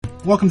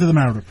Welcome to the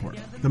Malliard Report.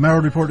 The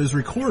Malliard Report is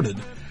recorded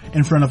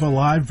in front of a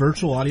live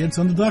virtual audience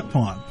on the Duck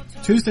Pond.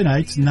 Tuesday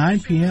nights, 9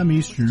 p.m.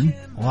 Eastern,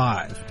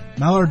 live.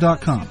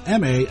 Malliard.com.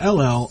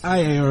 Malliard.com.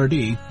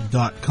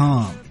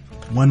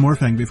 One more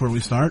thing before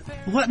we start.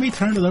 Let me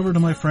turn it over to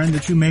my friend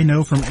that you may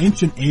know from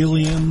Ancient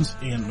Aliens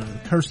and The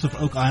Curse of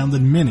Oak Island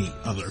and many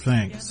other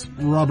things,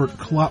 Robert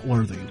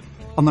Clotworthy.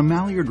 On the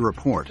Malliard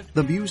Report,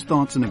 the views,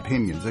 thoughts, and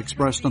opinions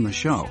expressed on the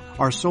show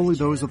are solely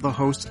those of the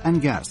hosts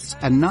and guests,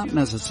 and not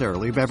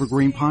necessarily of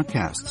Evergreen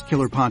Podcasts,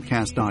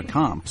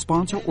 KillerPodcast.com,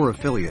 sponsor or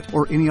affiliate,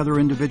 or any other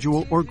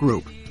individual or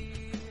group.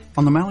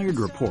 On the Malliard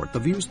Report, the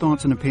views,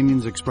 thoughts, and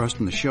opinions expressed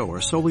in the show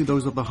are solely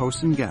those of the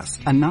hosts and guests,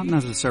 and not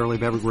necessarily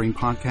of Evergreen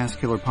Podcasts,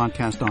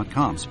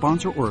 KillerPodcast.com,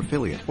 sponsor or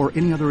affiliate, or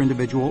any other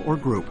individual or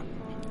group.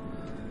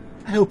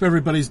 I hope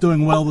everybody's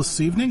doing well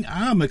this evening.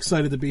 I'm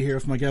excited to be here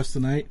with my guest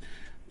tonight.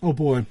 Oh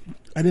boy,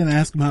 I didn't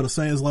ask him how to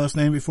say his last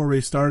name before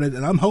we started,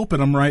 and I'm hoping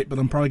I'm right, but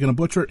I'm probably going to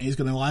butcher it, and he's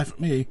going to laugh at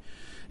me,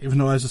 even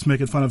though I was just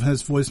making fun of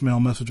his voicemail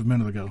message a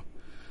minute ago.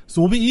 So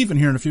we'll be even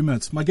here in a few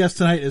minutes. My guest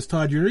tonight is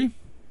Todd Urey.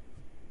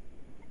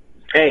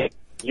 Hey,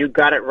 you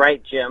got it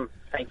right, Jim.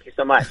 Thank you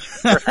so much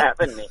for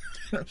having me.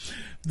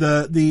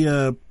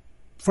 The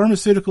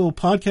Pharmaceutical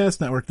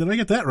Podcast Network. Did I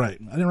get that right?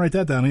 I didn't write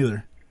that down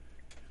either.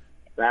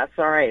 That's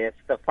all right. It's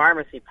the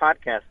Pharmacy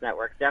Podcast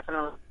Network,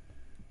 definitely.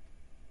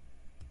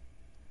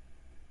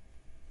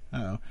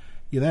 Uh-oh.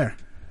 You there?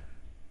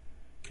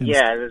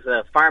 Yeah, there's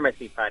a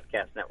Pharmacy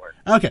Podcast Network.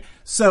 Okay,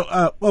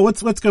 so well,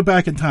 let's go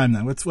back in time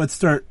then. Let's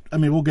start. I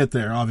mean, we'll get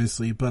there,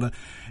 obviously, but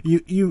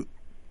you've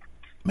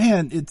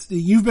been in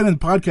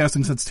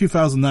podcasting since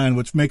 2009,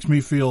 which makes me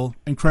feel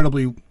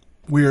incredibly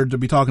weird to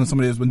be talking to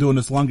somebody who's been doing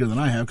this longer than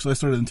I have, because I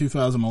started in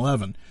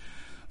 2011.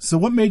 So,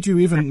 what made you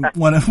even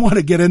want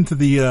to get into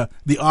the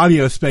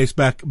audio space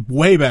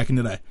way back in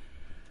the day?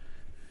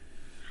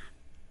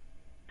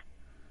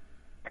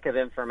 Lack of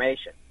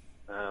information.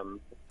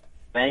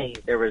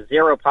 There were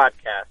zero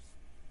podcasts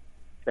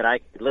that I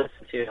could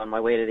listen to on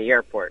my way to the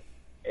airport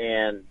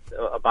and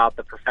about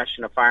the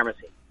profession of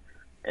pharmacy.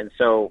 And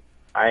so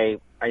I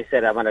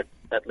said I'm going to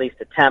at least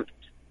attempt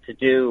to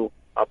do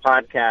a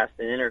podcast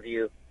and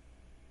interview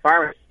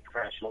pharmacy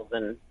professionals.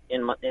 And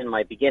in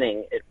my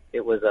beginning,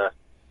 it was a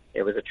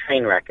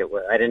train wreck.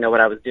 I didn't know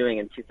what I was doing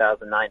in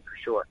 2009 for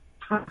sure.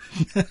 I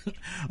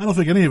don't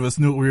think any of us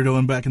knew what we were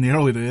doing back in the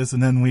early days,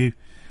 and then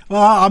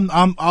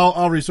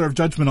I'll reserve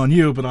judgment on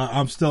you, but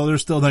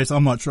there's still days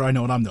I'm not sure I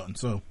know what I'm doing.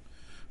 So.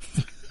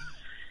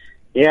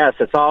 Yes,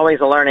 it's always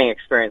a learning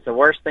experience. The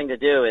worst thing to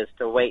do is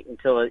to wait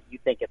until you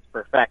think it's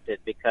perfected,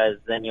 because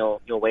then you'll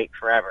wait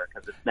forever,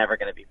 because it's never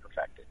going to be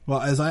perfected.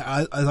 Well, as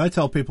I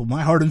tell people,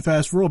 my hard and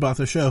fast rule about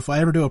the show: if I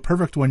ever do a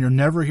perfect one, you're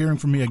never hearing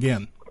from me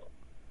again.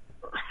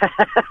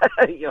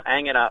 You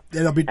hang it up.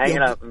 It'll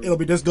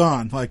be just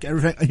gone. Like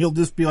everything, you'll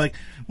just be like,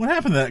 "What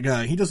happened to that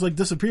guy? He just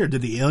disappeared.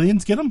 Did the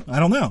aliens get him? I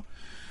don't know."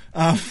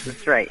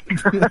 That's right.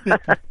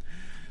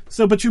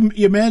 So, but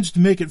you managed to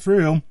make it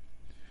through,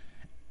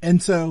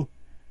 and so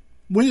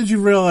when did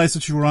you realize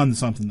that you were on to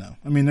something, though?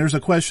 I mean, there's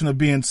a question of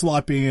being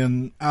sloppy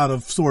and out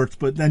of sorts,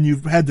 but then you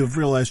had to have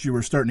realized you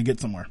were starting to get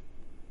somewhere.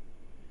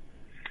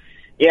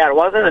 Yeah, it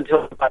wasn't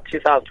until about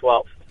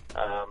 2012,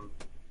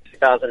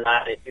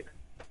 2009.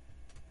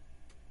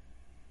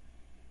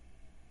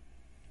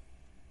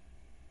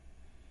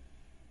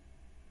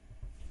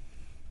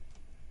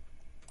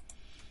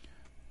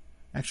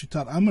 Actually,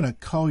 Todd, I'm going to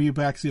call you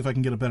back, see if I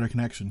can get a better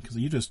connection, because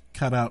you just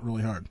cut out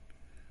really hard.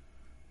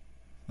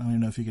 I don't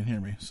even know if you can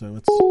hear me, so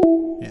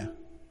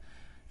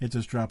it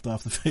just dropped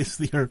off the face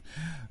of the earth.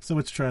 So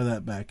let's try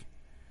that back.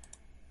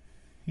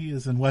 He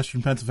is in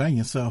Western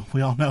Pennsylvania, so we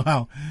all know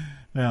how.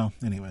 Well,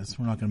 anyways,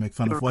 we're not going to make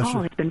fun of Western. Your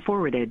call has been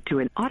forwarded to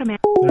an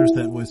automatic. There's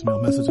that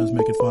voicemail message I was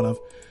making fun of.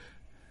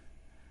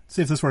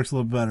 See if this works a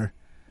little better.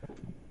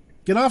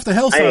 Get off the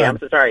hillside. Hey, I'm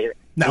so sorry.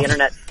 No.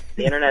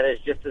 The internet is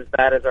just as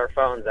bad as our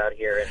phones out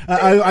here.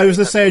 I was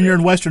just saying you're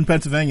in Western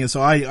Pennsylvania, so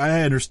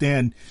I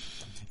understand.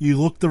 You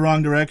looked the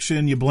wrong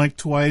direction. You blinked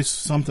twice.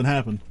 Something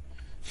happened.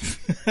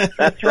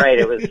 That's right.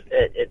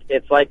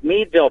 It's like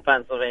Meadville,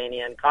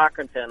 Pennsylvania, and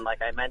Cochranton, like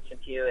I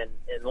mentioned to you in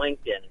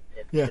LinkedIn.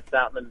 It's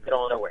out in the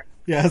middle of nowhere.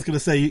 Yeah, I was going to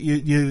say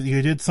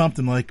you did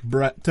something like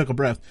took a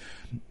breath.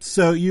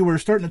 So you were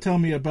starting to tell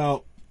me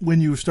about when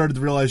you started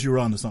to realize you were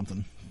onto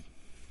something.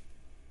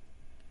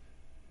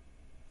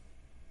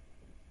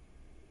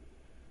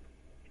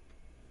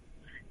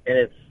 And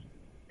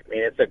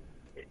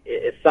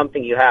it's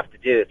something you have to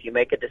do. If you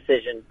make a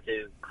decision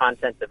to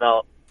content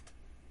develop,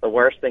 the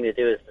worst thing to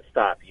do is to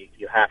stop.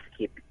 You have to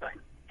keep going.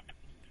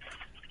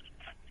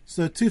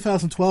 So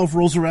 2012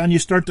 rolls around, you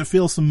start to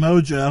feel some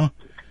mojo,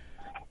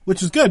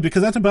 which is good,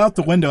 because that's about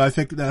the window I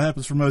think that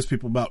happens for most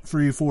people, about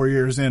 3-4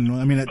 years in.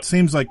 I mean, it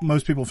seems like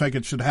most people think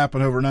it should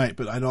happen overnight,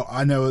 but I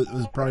know it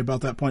was probably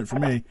about that point for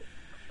me.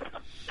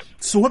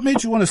 So what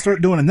made you want to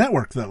start doing a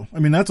network, though? I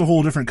mean, that's a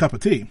whole different cup of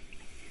tea.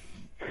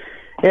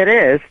 It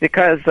is,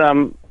 because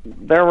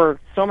there were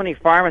so many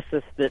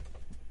pharmacists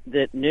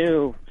that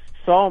knew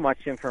so much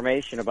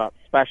information about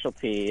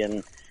specialty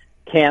and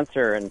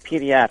cancer and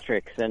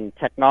pediatrics and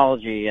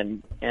technology,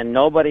 and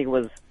nobody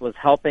was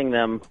helping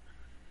them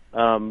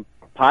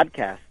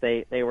podcast.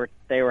 They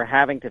were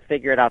having to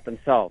figure it out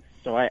themselves.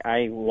 So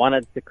I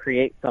wanted to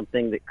create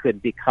something that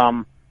could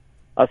become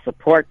a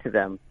support to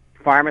them.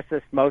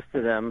 Pharmacists, most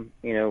of them,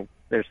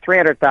 there's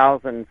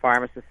 300,000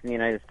 pharmacists in the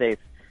United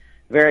States.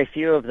 Very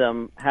few of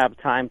them have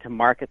time to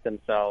market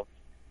themselves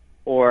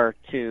or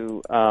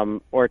to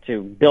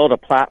build a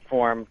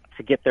platform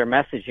to get their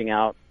messaging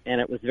out. And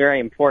it was very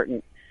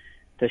important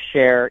to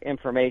share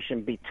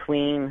information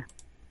between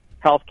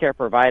healthcare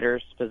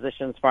providers,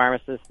 physicians,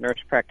 pharmacists, nurse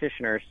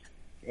practitioners,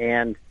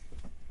 and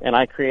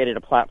I created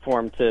a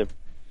platform to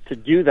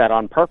do that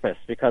on purpose,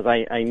 because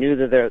I knew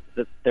that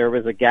there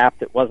was a gap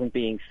that wasn't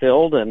being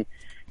filled, and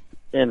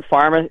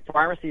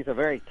pharmacy is a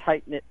very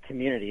tight-knit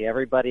community.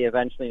 Everybody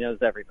eventually knows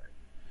everybody.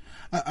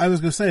 I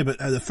was going to say, but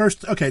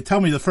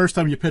tell me the first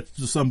time you pitched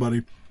to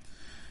somebody,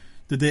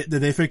 did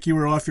they think you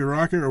were off your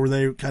rocker, or were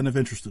they kind of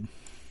interested?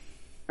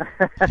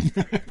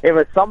 It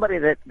was somebody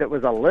that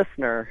was a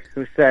listener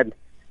who said,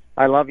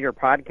 "I love your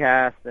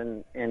podcast,"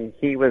 and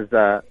he was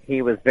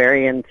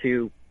very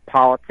into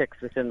politics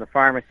within the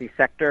pharmacy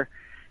sector,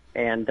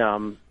 and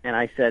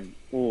I said,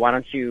 well, why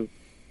don't you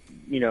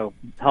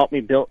help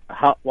me build?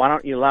 Why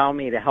don't you allow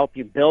me to help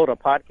you build a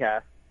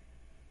podcast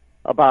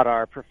about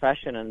our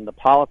profession and the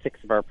politics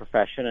of our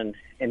profession?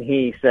 And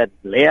he said,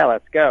 yeah,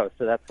 let's go.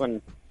 So that's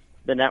when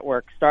the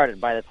network started.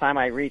 By the time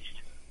I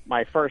reached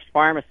my first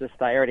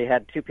pharmacist, I already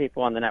had 2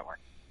 people on the network.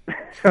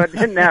 So it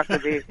didn't have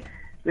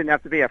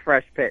to be a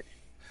fresh pitch.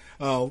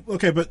 Oh,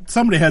 okay, but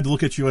somebody had to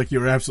look at you like you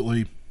were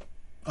absolutely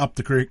up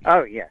the creek.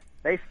 Oh, yeah.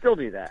 They still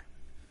do that.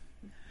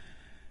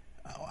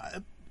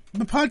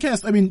 The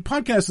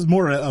podcast is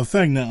more a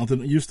thing now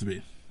than it used to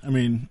be. I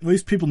mean, at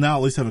least people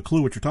now have a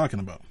clue what you're talking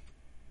about.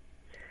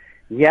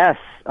 Yes.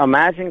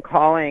 Imagine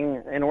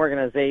calling an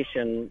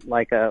organization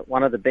like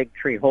one of the big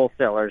tree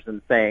wholesalers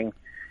and saying,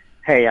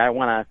 hey, I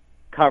want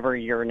to cover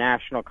your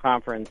national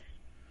conference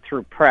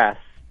through press.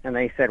 And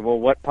they said, well,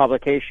 what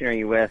publication are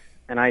you with?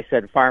 And I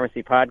said,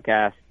 Pharmacy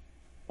Podcast.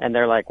 And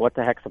they're like, what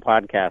the heck's a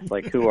podcast?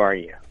 Like, who are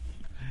you?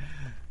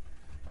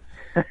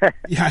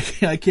 Yeah,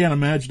 I can't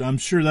imagine. I'm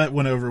sure that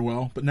went over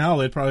well. But now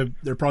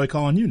they're probably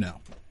calling you now.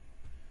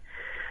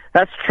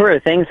 That's true.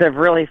 Things have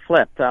really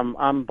flipped.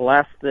 I'm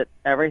blessed that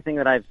everything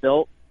that I've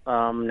built,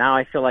 now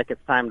I feel like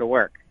it's time to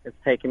work. It's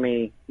taken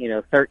me,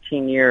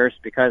 13 years,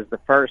 because the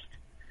first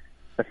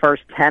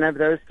 10 of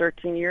those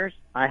 13 years,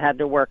 I had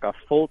to work a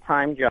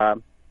full-time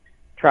job,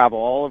 travel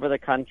all over the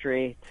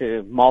country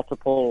to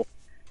multiple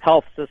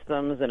health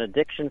systems and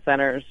addiction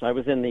centers. I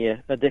was in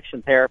the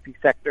addiction therapy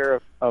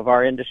sector of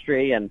our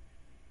industry, and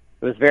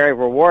it was very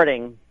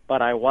rewarding,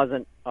 but I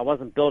wasn't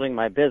building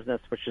my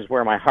business, which is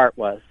where my heart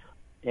was.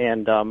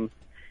 And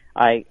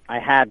I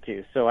had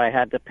to. So I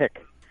had to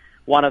pick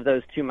one of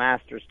those 2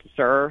 masters to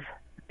serve.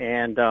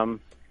 And the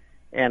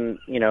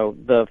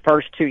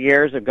first 2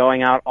 years of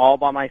going out all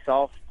by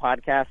myself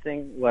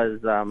podcasting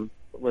was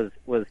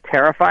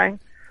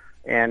terrifying.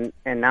 And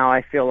now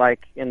I feel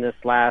like in this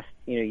last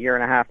year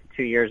and a half to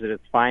 2 years that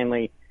it's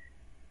finally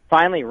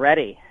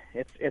ready.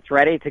 It's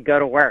ready to go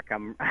to work.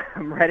 I'm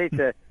ready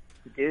to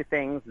do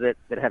things that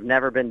have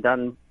never been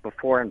done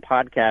before in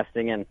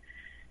podcasting,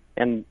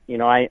 and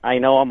I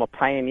know I'm a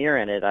pioneer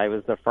in it. I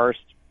was the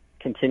first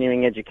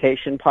continuing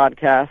education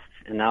podcast,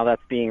 and now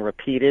that's being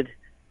repeated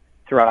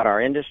throughout our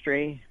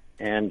industry.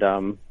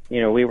 And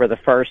we were the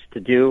first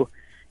to do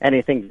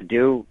anything to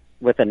do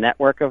with a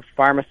network of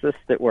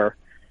pharmacists that were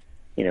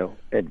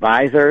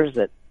advisors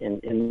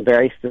in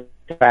various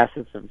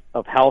facets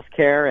of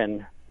healthcare,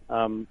 and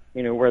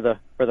we're the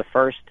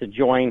first to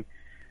join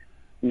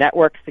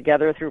networks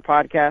together through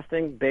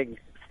podcasting, big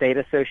state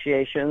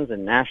associations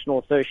and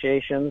national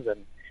associations,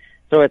 and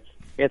so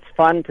it's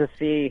fun to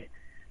see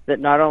that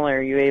not only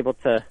are you able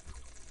to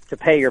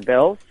pay your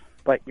bills,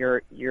 but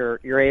you're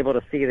able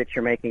to see that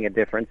you're making a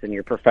difference in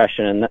your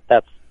profession, and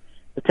that's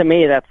to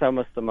me that's the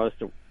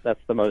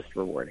most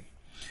rewarding.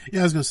 Yeah,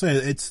 I was going to say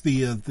it's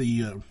the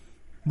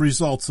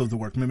results of the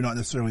work, maybe not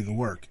necessarily the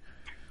work.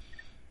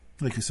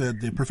 Like you said,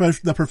 the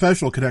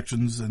professional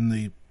connections and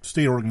the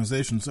state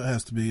organizations, that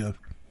has to be a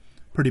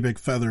pretty big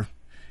feather,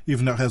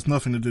 even though it has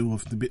nothing to do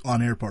with the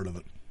on-air part of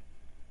it.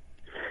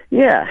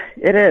 Yeah,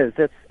 it is.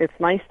 It's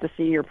nice to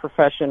see your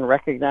profession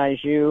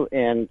recognize you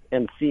and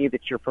see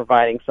that you're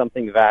providing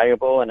something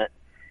valuable, and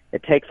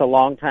it takes a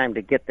long time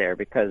to get there,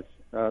 because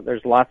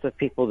there's lots of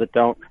people that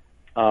don't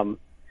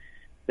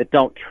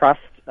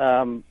trust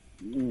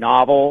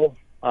novel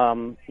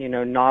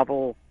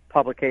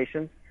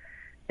publications,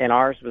 and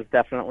ours was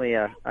definitely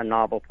a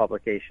novel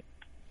publication.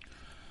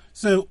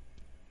 So,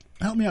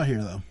 help me out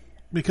here, though,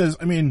 because,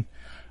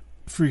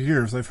 for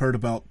years I've heard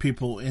about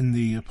people in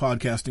the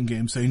podcasting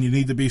game saying you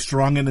need to be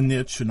strong in a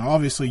niche, and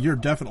obviously you're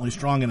definitely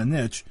strong in a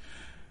niche,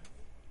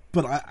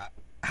 but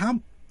how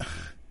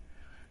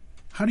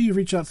do you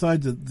reach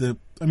outside the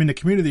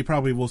community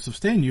probably will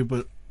sustain you,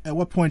 but at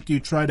what point do you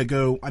try to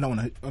go, I don't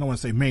want to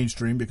say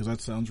mainstream, because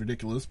that sounds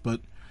ridiculous,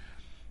 but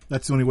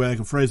that's the only way I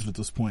can phrase it at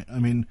this point.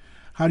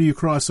 how do you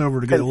cross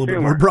over to get a little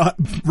bit more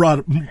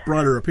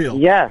broader appeal?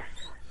 Yes.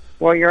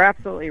 Well, you're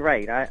absolutely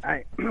right.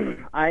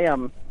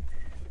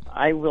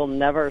 I will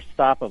never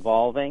stop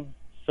evolving.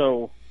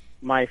 So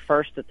my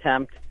first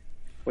attempt,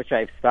 which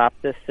I've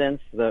stopped this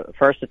since, the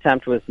first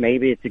attempt was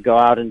maybe to go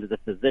out into the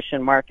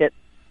physician market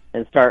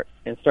and start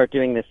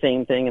doing the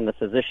same thing in the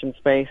physician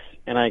space.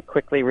 And I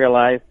quickly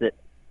realized that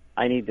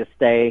I need to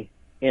stay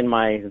in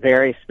my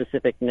very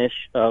specific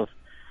niche of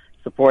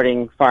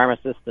supporting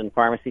pharmacists and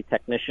pharmacy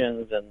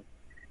technicians and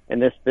in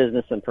this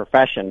business and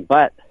profession.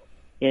 But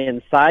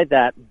inside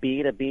that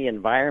B2B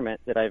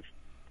environment that I've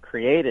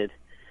created,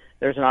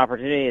 there's an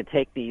opportunity to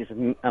take these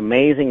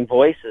amazing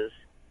voices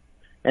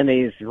and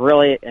these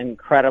really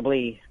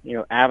incredibly,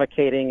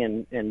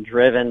 advocating and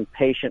driven,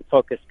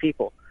 patient-focused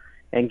people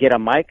and get a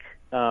mic,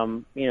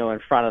 in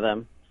front of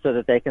them so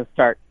that they can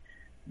start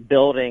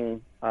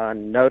building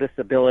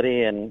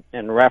noticeability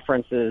and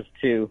references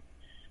to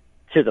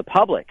the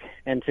public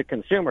and to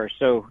consumers.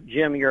 So,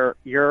 Jim,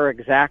 you're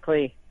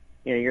exactly,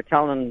 you're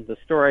telling the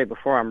story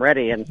before I'm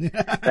ready, and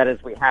that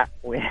is we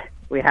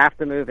have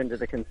to move into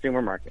the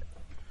consumer market.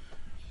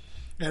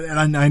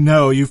 And I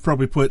know you've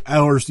probably put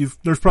hours.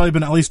 There's probably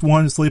been at least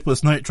one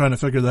sleepless night trying to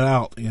figure that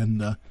out.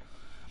 And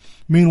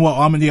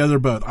meanwhile, I'm in the other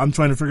boat. I'm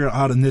trying to figure out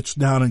how to niche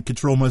down and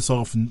control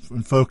myself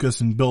and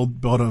focus and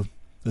build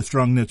a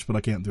strong niche, but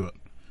I can't do it.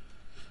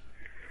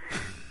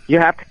 You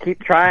have to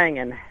keep trying,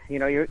 and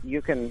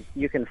you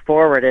can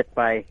forward it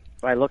by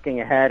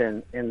looking ahead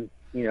and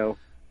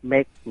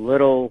make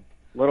little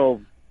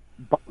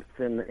bumps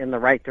in the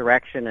right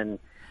direction and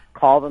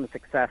call them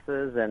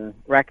successes and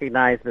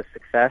recognize the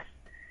success.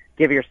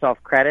 Give yourself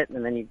credit,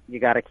 and then you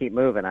got to keep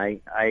moving.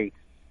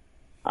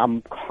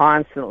 I'm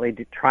constantly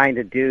trying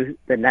to do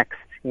the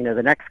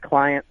next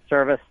client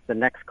service, the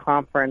next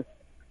conference,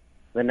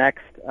 the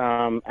next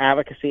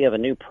advocacy of a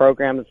new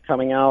program that's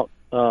coming out,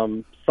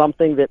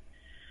 something that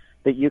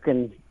you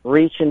can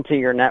reach into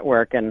your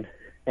network and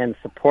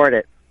support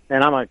it.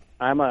 And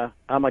I'm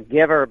a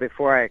giver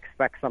before I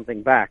expect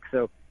something back.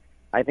 So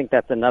I think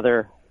that's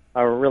a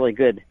really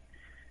good,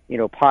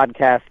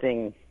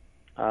 podcasting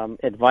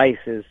advice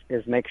is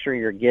make sure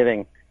you're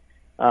giving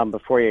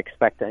before you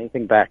expect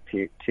anything back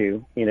to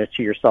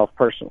yourself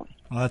personally.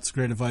 Well, that's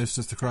great advice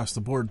just across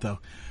the board, though.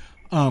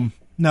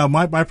 Now,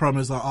 my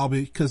problem is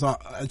because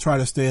I try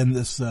to stay in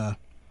this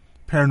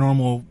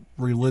paranormal,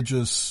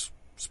 religious,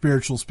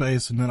 spiritual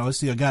space, and then I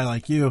see a guy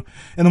like you,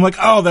 and I'm like,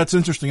 oh, that's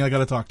interesting. I got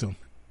to talk to him.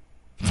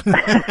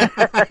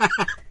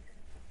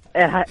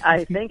 And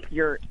I think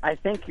your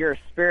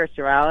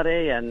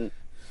spirituality and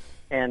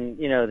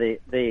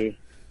the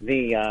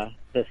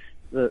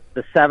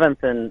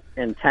seventh and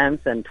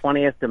 10th and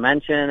 20th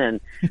dimension, and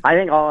I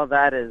think all of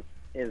that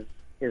is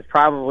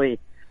probably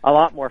a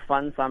lot more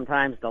fun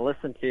sometimes to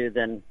listen to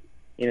than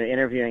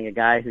interviewing a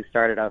guy who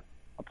started a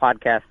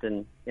podcast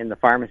in the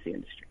pharmacy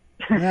industry.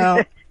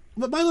 Now,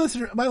 but my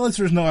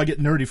listeners know I get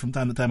nerdy from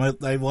time to time.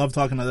 I love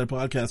talking to other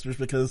podcasters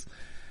because,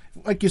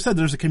 like you said,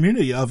 there's a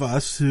community of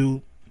us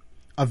who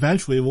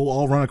eventually we'll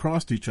all run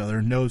across each other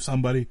and know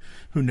somebody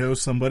who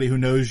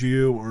knows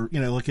you, or,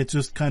 it's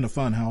just kind of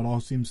fun how it all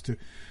seems to,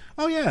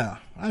 oh yeah,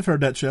 I've heard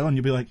that show. And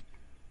you'll be like,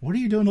 what are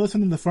you doing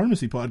listening to the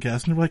pharmacy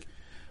podcast? And they're like,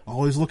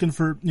 always looking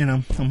for,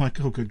 I'm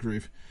like, oh, good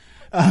grief.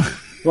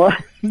 Well,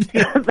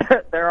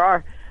 there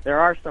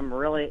are some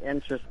really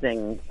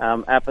interesting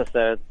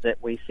episodes that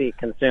we see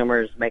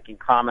consumers making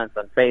comments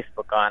on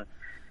Facebook on.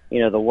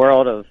 The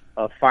world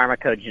of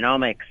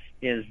pharmacogenomics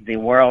is the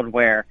world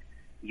where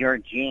your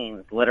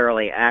genes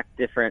literally act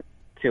different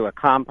to a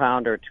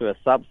compound or to a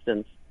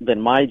substance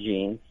than my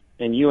genes,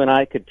 and you and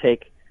I could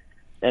take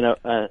an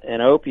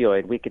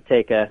opioid. We could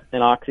take an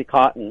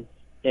Oxycontin,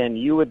 and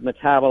you would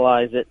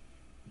metabolize it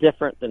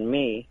different than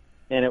me,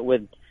 and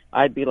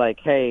I'd be like,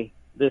 hey,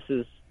 this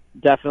is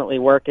definitely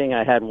working.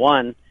 I had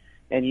one,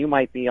 and you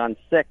might be on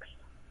 6,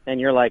 and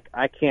you're like,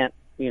 I can't,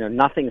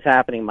 nothing's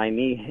happening. My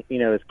knee,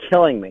 is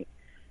killing me.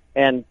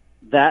 And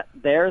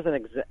there's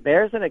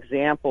an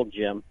example,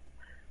 Jim,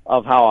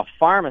 of how a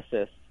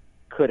pharmacist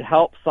could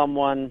help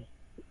someone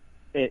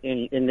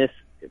in this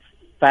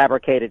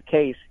fabricated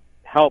case,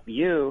 help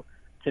you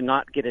to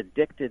not get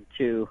addicted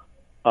to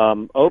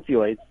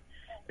opioids,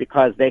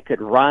 because they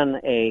could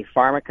run a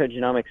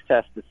pharmacogenomics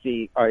test to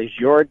see, is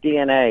your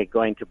DNA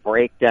going to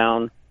break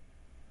down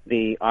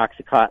the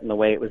Oxycontin the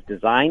way it was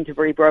designed to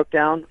be broke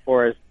down,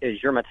 or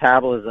is your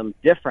metabolism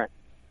different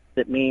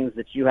that means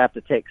that you have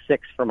to take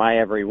 6 for my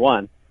every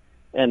one?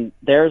 And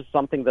there's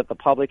something that the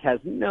public has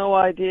no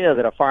idea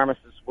that a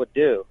pharmacist would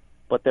do,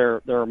 but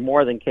they're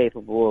more than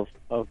capable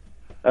of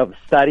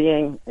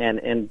studying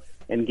and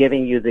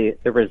giving you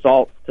the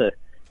results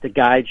to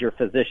guide your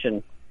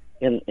physician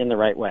in the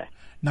right way.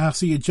 Now,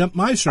 see, you jumped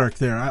my shark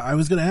there. I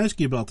was going to ask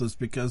you about this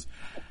because,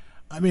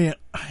 I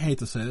hate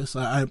to say this.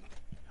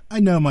 I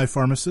know my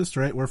pharmacist,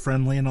 right? We're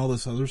friendly and all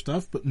this other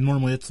stuff, but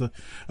normally it's a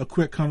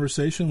quick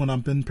conversation when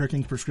I've been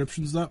picking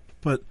prescriptions up.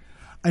 But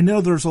I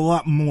know there's a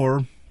lot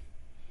more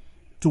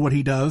to what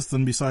he does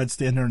than besides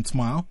stand there and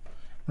smile,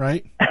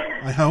 right?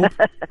 I hope.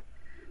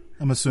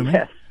 I'm assuming.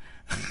 Yes.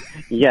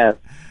 Yes,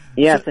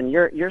 and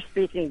you're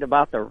speaking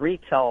about the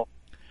retail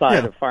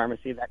side of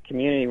pharmacy, that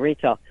community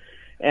retail,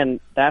 and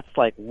that's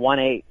like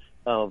 1/8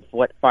 of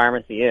what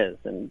pharmacy is.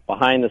 And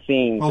behind the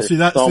scenes,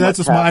 well, that's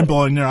just mind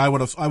blowing. There, I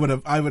would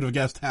have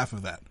guessed half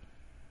of that.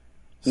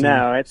 So,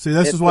 no, this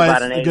is why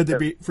it's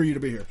good for you to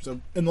be here. So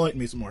enlighten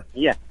me some more.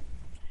 Yeah,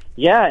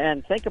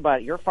 and think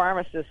about it. Your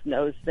pharmacist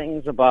knows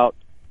things about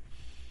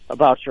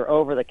your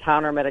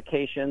over-the-counter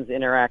medications,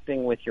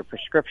 interacting with your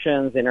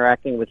prescriptions,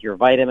 interacting with your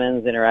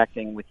vitamins,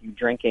 interacting with you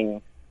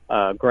drinking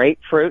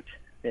grapefruit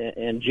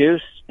and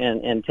juice,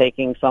 and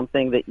taking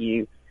something that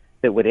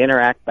would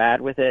interact bad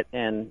with it,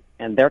 and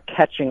they're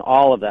catching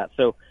all of that.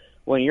 So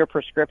when your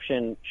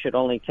prescription should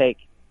only take,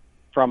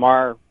 from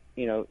our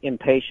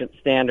inpatient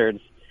standards,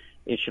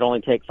 it should only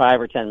take 5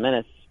 or 10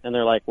 minutes, and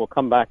they're like, "Well,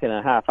 come back in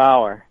a half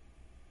hour,"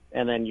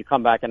 and then you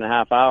come back in a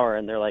half hour,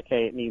 and they're like,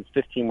 "Hey, it needs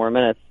 15 more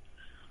minutes."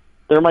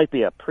 There might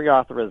be a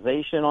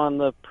pre-authorization on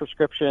the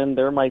prescription.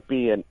 There might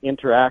be an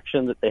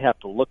interaction that they have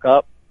to look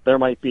up. There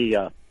might be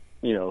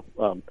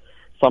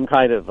some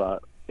kind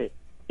of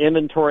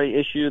inventory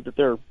issue that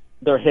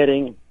they're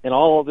hitting, and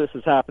all of this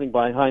is happening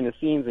behind the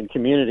scenes in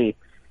community,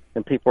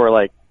 and people are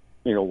like,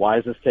 why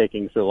is this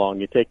taking so long?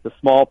 You take the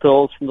small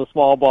pills from the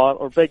small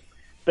bottle, or big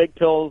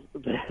pills,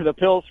 the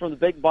pills from the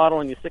big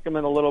bottle, and you stick them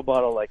in a little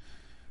bottle. Like,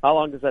 how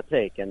long does that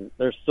take? And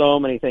there's so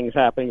many things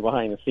happening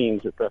behind the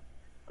scenes that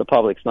the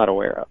public's not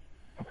aware of.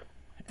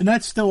 And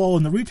that's still all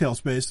in the retail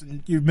space.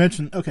 And you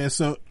mentioned, okay,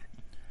 so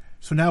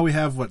now we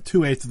have,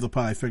 2/8 of the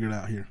pie figured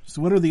out here.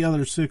 So what are the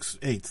other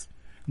 6/8?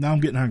 Now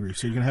I'm getting hungry,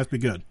 so you're going to have to be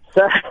good.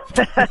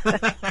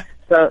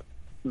 So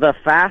the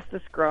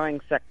fastest growing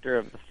sector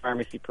of the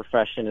pharmacy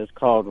profession is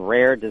called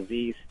rare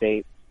disease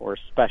states or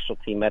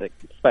specialty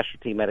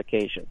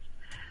medications.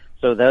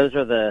 So those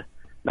are the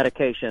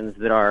medications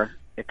that are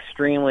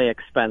extremely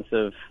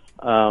expensive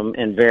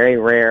and very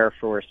rare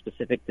for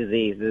specific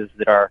diseases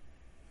that are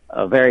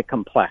very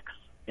complex.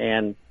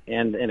 And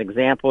an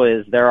example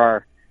is there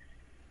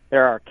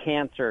are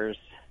cancers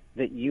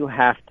that you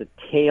have to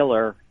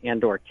tailor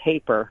and or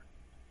taper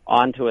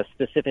onto a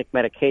specific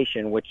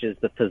medication, which is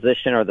the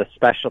physician or the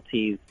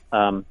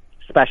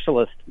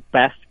specialist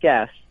best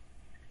guess,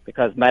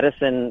 because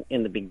medicine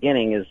in the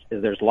beginning is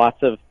there's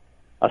lots of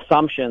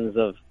assumptions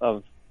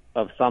of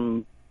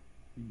some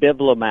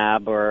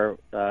biblimab or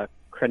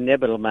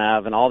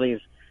cranibilumab and all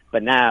these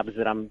banabs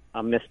that I'm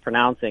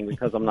mispronouncing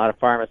because I'm not a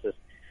pharmacist,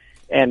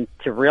 and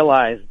to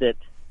realize that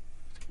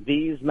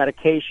these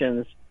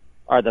medications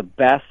are the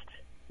best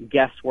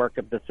guesswork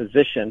of the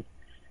physician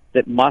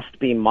that must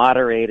be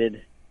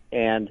moderated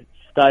and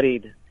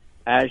studied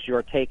as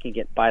you're taking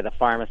it by the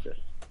pharmacist.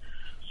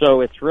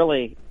 So it's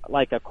really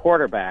like a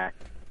quarterback.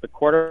 The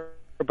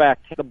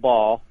quarterback takes the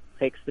ball,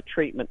 takes the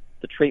treatment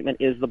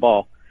is the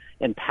ball,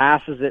 and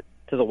passes it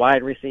to the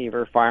wide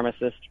receiver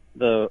pharmacist,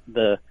 the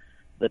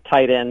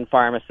tight end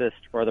pharmacist,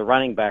 or the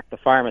running back, the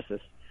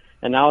pharmacist.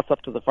 And now it's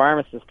up to the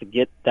pharmacist to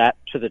get that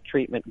to the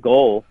treatment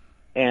goal.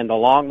 And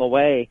along the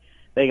way,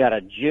 they got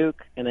to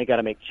juke, and they got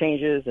to make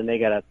changes, and they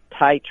got to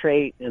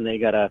titrate, and they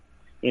got to,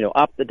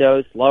 up the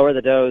dose, lower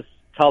the dose,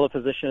 tell the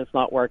physician it's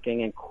not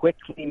working, and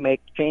quickly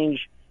make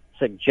change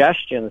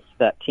suggestions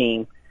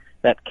to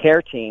that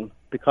care team,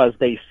 because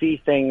they see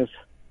things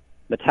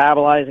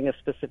metabolizing a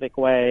specific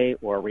way,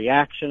 or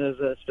reaction is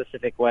a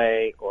specific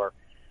way, or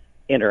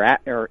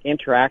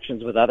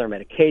interactions with other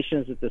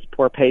medications that this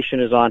poor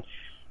patient is on.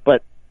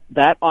 But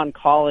that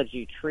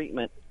oncology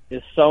treatment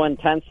is so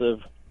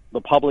intensive,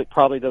 the public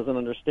probably doesn't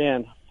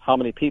understand how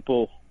many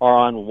people are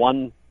on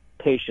one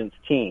patient's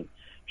team.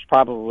 There's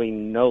probably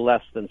no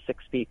less than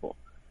 6 people,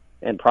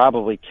 and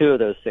probably 2 of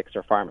those 6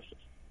 are pharmacists.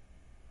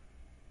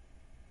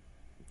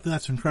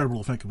 That's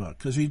incredible to think about,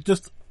 because you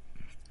just,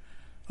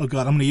 oh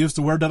God, I'm going to use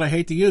the word that I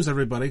hate to use,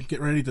 everybody.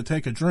 Get ready to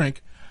take a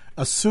drink.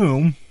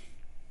 Assume,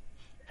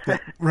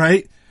 that,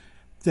 right,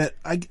 that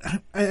I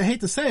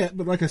hate to say it,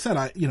 but like I said,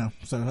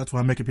 so that's why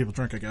I'm making people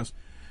drink, I guess.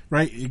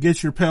 Right? You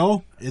get your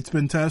pill, it's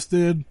been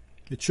tested,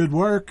 it should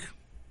work,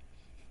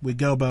 we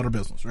go about our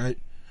business, right?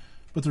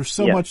 But there's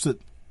so much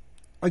that,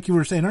 like you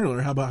were saying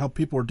earlier, how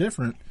people are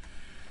different,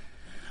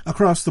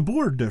 across the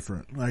board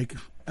different. Like,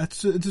 it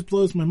just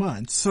blows my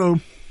mind. So,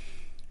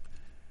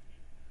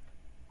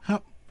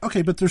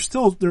 but there's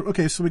still,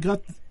 so we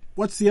got,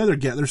 what's the other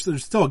gap?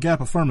 There's still a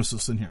gap of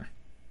pharmacists in here,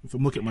 if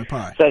I'm looking at my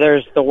pie. So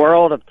there's the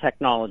world of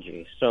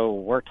technology. So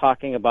we're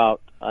talking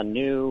about a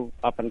new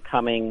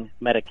up-and-coming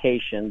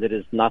medication that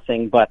is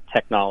nothing but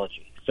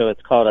technology. So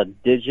it's called a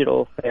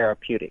digital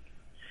therapeutic.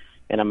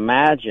 And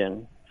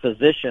imagine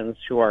physicians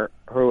who are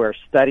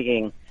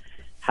studying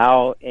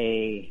how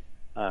a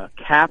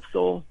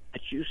capsule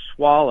that you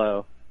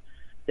swallow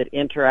that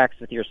interacts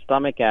with your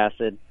stomach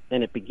acid,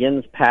 and it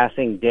begins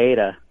passing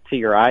data to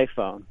your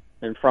iPhone.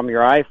 And from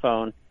your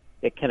iPhone,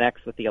 it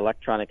connects with the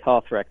electronic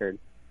health record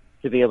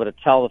to be able to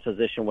tell the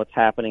physician what's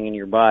happening in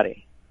your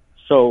body.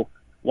 So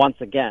once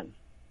again,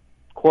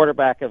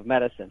 quarterback of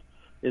medicine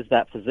is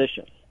that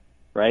physician,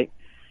 right?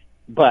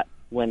 But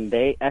when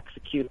they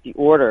execute the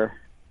order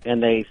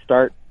and they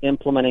start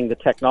implementing the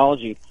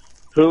technology,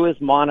 Who is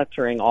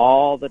monitoring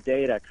all the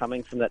data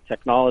coming from that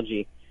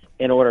technology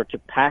in order to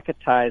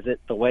packetize it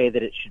the way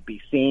that it should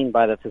be seen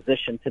by the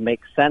physician to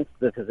make sense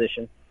to the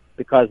physician?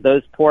 Because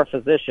those poor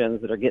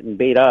physicians that are getting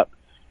beat up,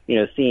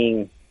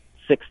 seeing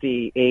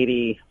 60,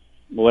 80,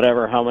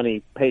 whatever, how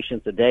many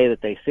patients a day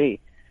that they see,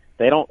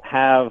 they don't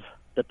have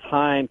the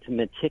time to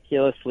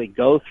meticulously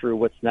go through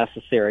what's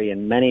necessary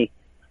in many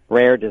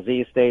rare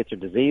disease states or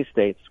disease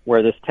states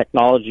where this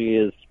technology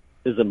is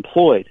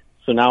employed.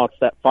 So now it's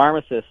that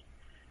pharmacist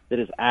that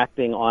is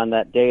acting on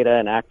that data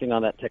and acting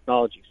on that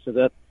technology. So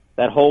that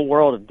whole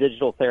world of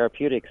digital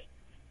therapeutics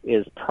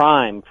is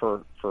prime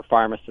for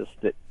pharmacists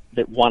that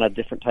want a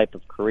different type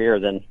of career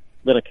than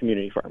a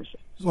community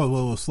pharmacist.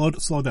 Whoa,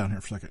 slow down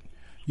here for a second.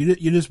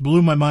 You just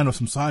blew my mind with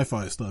some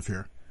sci-fi stuff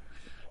here.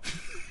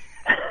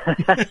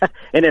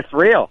 And it's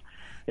real.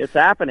 It's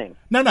happening.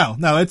 No,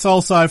 it's all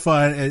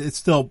sci-fi. It's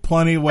still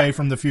plenty away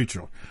from the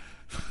future.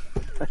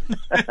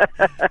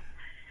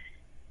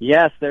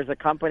 Yes, there's a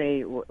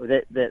company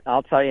that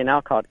I'll tell you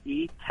now called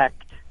eTect,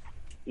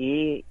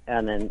 and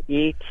then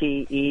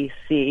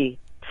ETECT,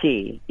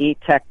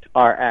 eTect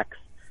RX,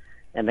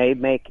 and they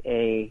make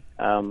a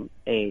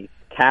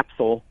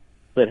capsule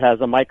that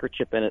has a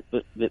microchip in it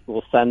that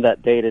will send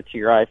that data to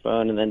your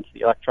iPhone and then to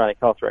the electronic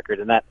health record.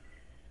 And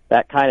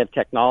that kind of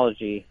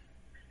technology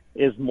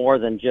is more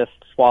than just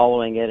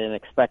swallowing it and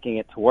expecting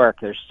it to work.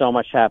 There's so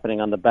much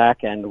happening on the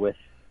back end with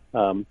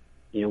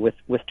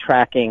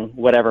tracking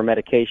whatever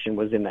medication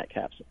was in that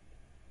capsule.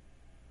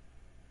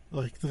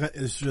 Like, that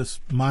is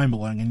just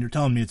mind-blowing, and you're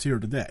telling me it's here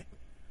today,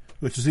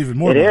 which is even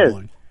more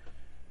mind-blowing.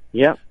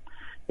 Yep.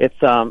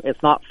 It's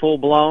not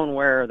full-blown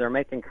where they're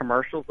making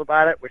commercials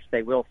about it, which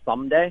they will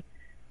someday,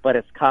 but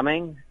it's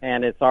coming,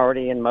 and it's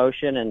already in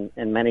motion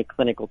in many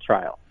clinical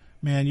trials.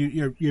 Man,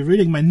 you're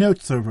reading my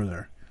notes over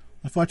there.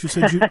 I thought you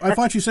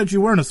said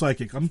you weren't a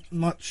psychic. I'm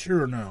not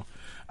sure now.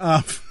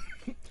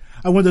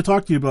 I wanted to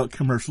talk to you about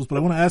commercials, but I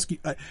want to ask you,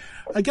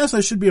 I guess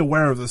I should be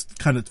aware of this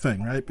kind of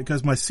thing, right?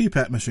 Because my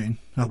CPAP machine,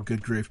 oh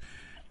good grief,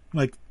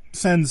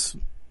 sends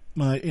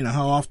my,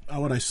 how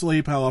often, what I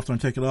sleep, how often I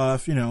take it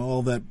off,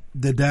 all that,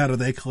 the data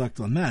they collect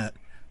on that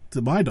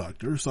to my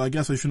doctor. So I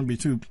guess I shouldn't be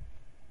too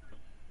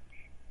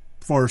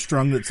far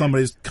strung that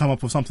somebody's come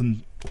up with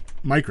something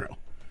micro.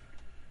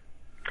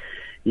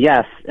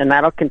 Yes, and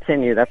that'll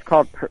continue. That's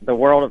called the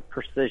world of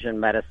precision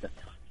medicine.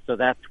 So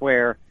that's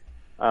where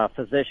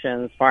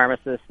physicians,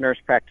 pharmacists, nurse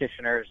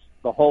practitioners,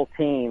 the whole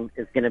team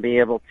is going to be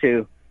able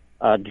to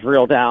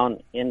drill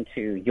down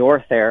into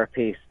your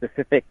therapy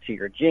specific to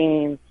your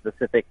genes,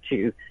 specific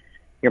to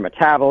your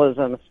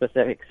metabolism,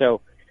 specific.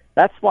 So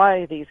that's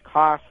why these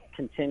costs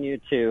continue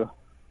to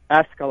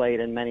escalate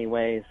in many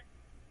ways.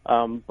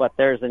 But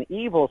there's an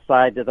evil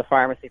side to the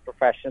pharmacy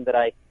profession that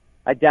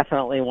I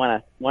definitely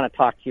want to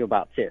talk to you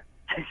about too.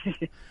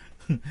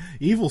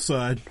 Evil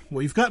side?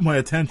 Well, you've got my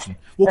attention.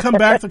 We'll come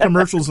back to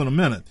commercials in a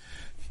minute.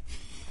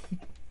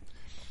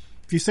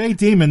 If you say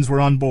demons, we're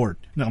on board.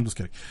 No, I'm just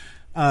kidding.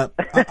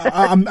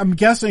 I'm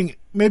guessing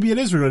maybe it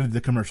is related to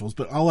commercials,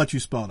 but I'll let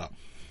you spell it out.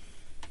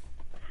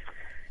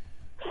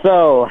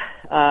 So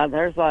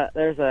there's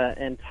a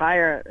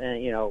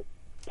entire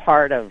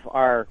part of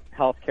our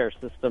healthcare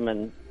system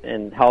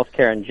and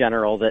healthcare in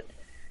general that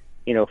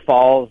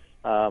falls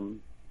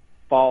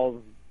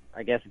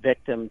I guess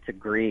victim to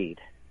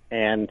greed,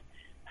 and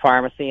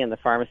pharmacy and the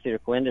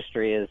pharmaceutical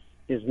industry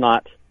is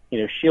not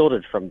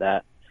shielded from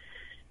that.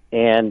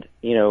 And,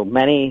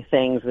 many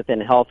things within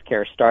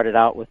healthcare started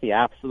out with the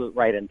absolute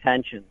right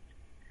intentions,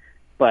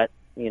 but,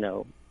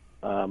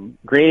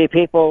 greedy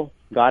people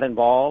got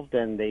involved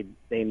and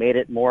they made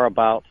it more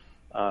about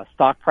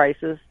stock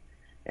prices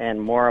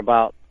and more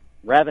about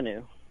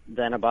revenue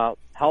than about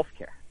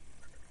healthcare.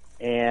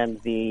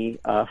 And the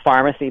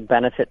pharmacy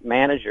benefit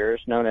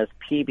managers, known as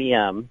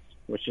PBMs,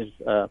 which is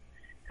kind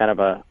of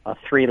a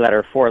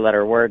 3-letter,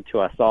 4-letter word to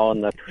us all in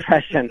the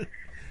profession,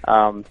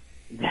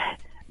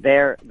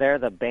 they're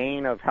the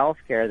bane of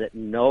healthcare that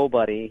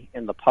nobody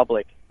in the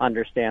public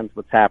understands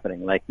what's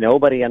happening. Like,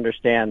 nobody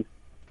understands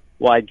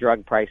why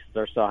drug prices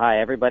are so high.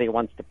 Everybody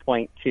wants to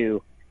point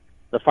to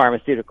the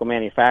pharmaceutical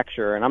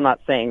manufacturer, and I'm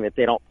not saying that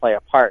they don't play a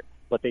part,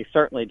 but they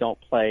certainly don't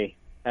play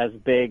as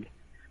big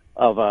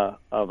of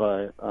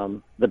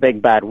the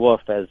big bad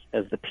wolf as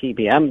the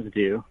PBMs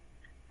do.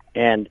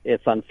 And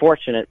it's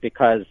unfortunate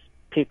because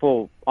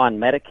people on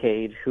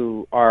Medicaid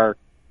who are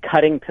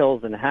cutting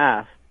pills in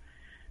half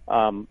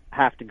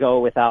have to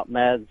go without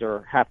meds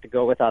or have to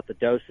go without the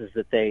doses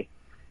that they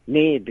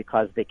need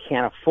because they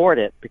can't afford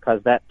it,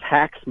 because that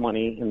tax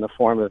money in the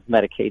form of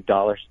Medicaid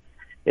dollars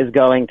is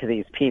going to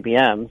these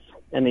PBMs,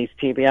 and these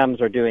PBMs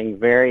are doing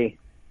very,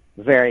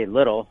 very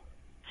little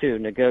to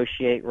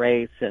negotiate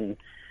rates and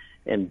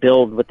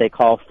build what they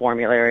call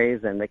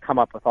formularies, and they come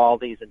up with all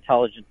these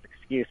intelligent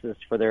excuses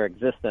for their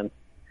existence.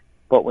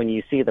 But when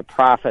you see the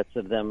profits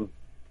of them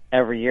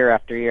every year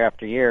after year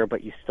after year,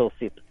 but you still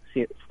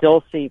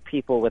see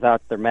people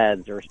without their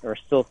meds, or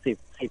still see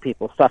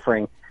people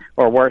suffering,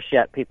 or worse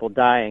yet, people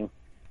dying,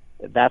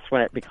 that's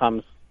when it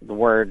becomes the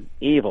word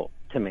evil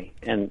to me,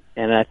 and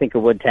I think it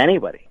would to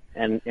anybody.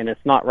 and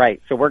it's not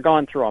right. So we're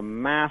going through a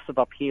massive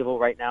upheaval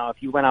right now. If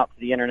you went out to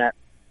the internet,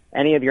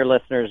 any of your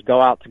listeners,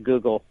 go out to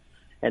Google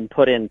and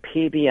put in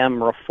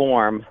PBM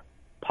reform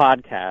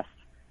podcast.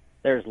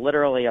 There's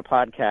literally a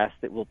podcast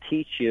that will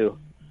teach you,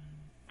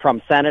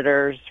 from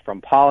senators,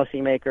 from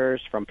policymakers,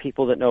 from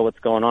people that know what's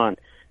going on,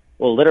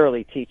 will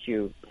literally teach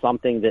you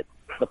something that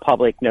the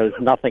public knows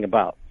nothing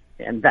about,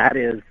 and that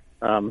is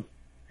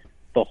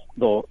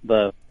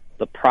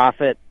the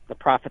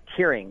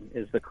profiteering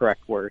is the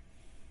correct word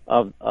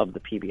of the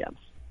PBMs.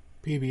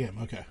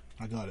 PBM, okay,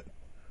 I got it.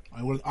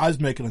 I was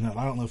making a note.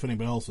 I don't know if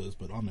anybody else is,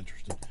 but I'm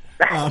interested.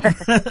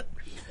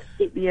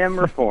 PBM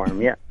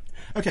reform, yeah.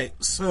 Okay,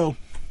 so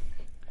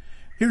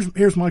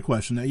here's my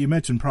question. Now, you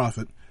mentioned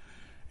profit,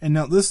 and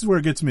now this is where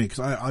it gets me, because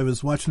I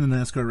was watching the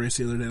NASCAR race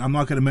the other day, and I'm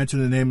not going to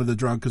mention the name of the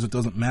drug because it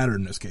doesn't matter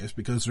in this case,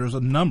 because there's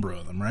a number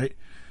of them, right?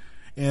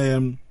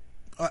 And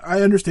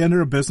I understand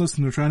they're a business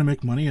and they're trying to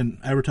make money and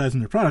advertising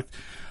their product.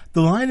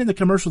 The line in the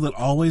commercial that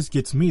always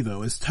gets me,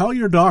 though, is tell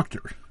your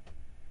doctor.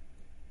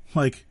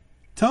 Like,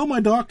 tell my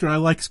doctor I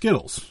like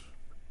Skittles.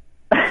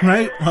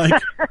 Right?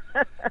 Like,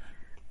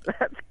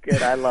 that's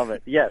good. I love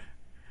it. Yes.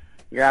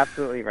 You're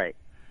absolutely right.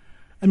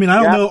 I mean,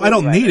 I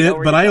don't need it,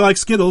 but I like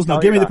Skittles. Now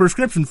give me the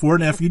prescription for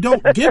it. And if you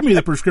don't give me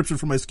the prescription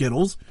for my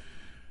Skittles,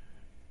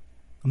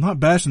 I'm not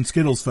bashing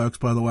Skittles, folks,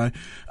 by the way.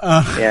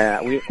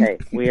 Yeah,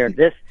 we are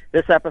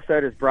this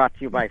episode is brought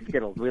to you by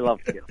Skittles. We love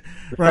Skittles,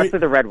 especially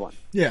right? The red one.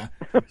 Yeah,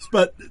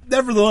 but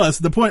nevertheless,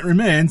 the point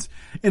remains,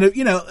 and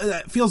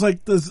it feels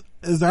like that's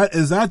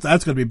going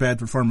to be bad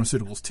for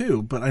pharmaceuticals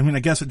too. But I mean, I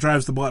guess it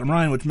drives the bottom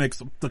line, which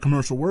makes the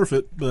commercial worth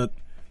it. But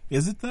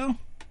is it though?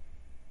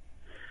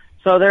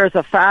 So there's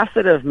a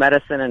facet of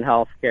medicine and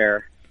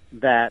healthcare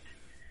that,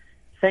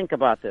 think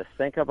about this.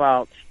 Think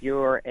about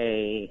you're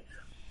a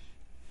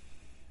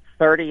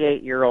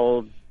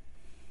 38-year-old,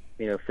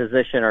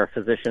 physician or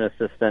physician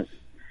assistant,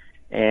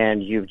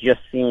 and you've just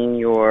seen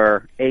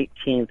your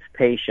 18th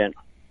patient,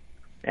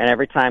 and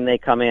every time they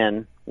come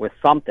in with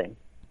something,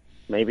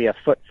 maybe a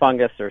foot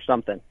fungus or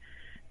something,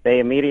 they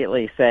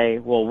immediately say,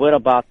 well, what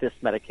about this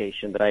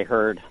medication that I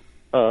heard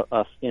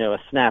a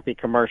snappy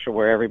commercial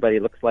where everybody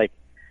looks like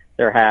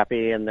they're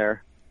happy and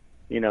they're,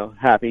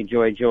 happy,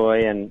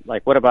 joy, and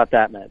like, what about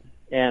that med?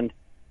 And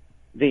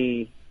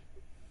the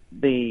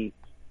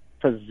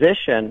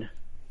physician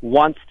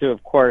wants to,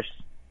 of course,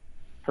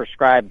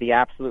 prescribe the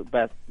absolute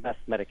best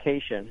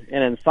medication,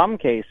 and in some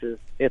cases,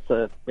 it's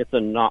a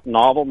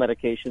novel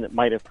medication that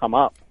might have come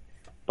up,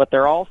 but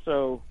there's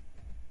also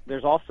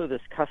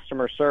this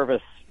customer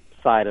service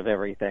side of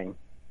everything,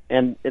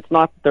 and it's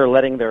not they're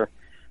letting their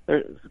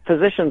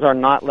physicians are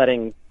not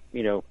letting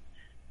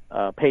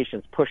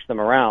patients push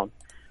them around,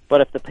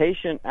 but if the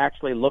patient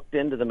actually looked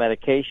into the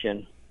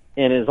medication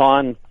and is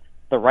on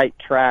the right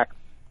track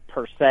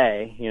per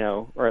se,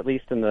 or at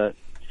least in the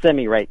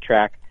semi-right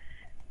track,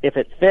 if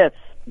it fits,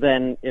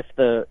 then if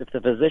the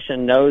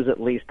physician knows at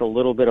least a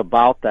little bit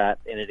about that,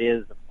 and it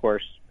is, of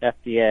course,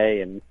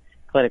 FDA and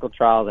clinical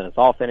trials, and it's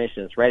all finished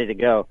and it's ready to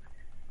go,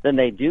 then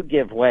they do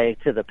give way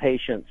to the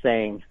patient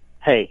saying,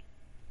 hey,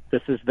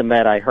 this is the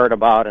med I heard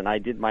about, and I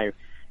did my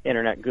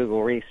internet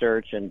Google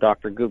research, and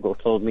Dr. Google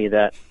told me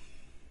that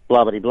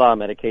blah, blah, blah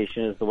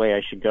medication is the way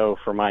I should go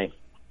for my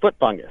foot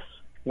fungus.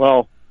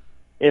 Well,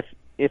 if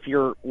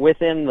you're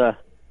within the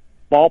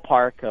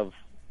ballpark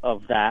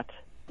of that,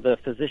 the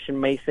physician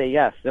may say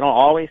yes. They don't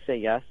always say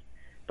yes,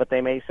 but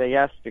they may say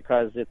yes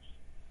because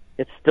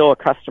it's still a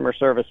customer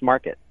service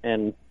market.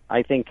 And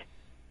I think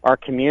our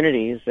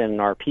communities and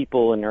our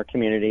people in our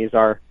communities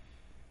are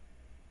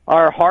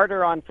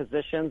harder on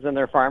physicians and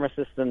their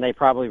pharmacists than they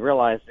probably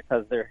realize,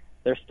 because they're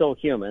still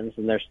humans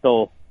and they're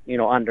still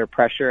under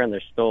pressure, and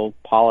there's still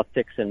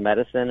politics in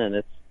medicine,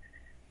 and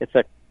it's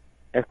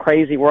a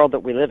crazy world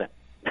that we live in.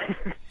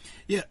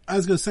 Yeah, I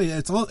was going to say,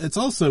 it's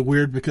also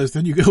weird because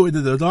then you go into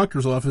the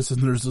doctor's office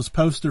and there's this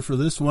poster for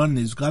this one and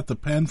he's got the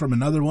pen from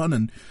another one,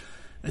 and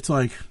it's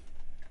like,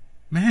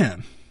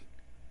 man,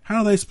 how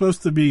are they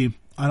supposed to be,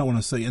 I don't want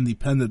to say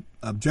independent,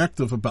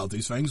 objective about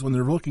these things when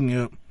they're looking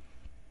at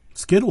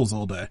Skittles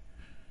all day?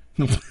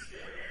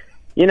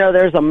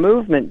 There's a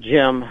movement,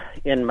 Jim,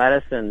 in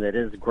medicine that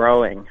is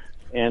growing,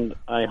 and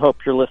I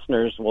hope your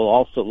listeners will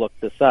also look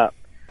this up,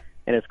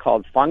 and it's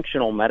called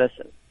functional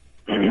medicine.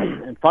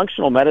 And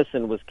functional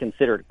medicine was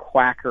considered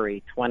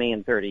quackery 20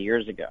 and 30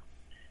 years ago.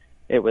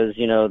 It was,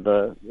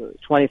 the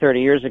 20,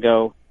 30 years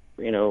ago,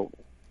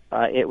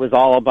 it was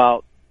all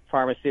about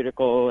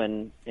pharmaceutical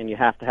and you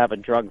have to have a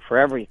drug for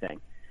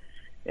everything.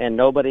 And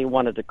nobody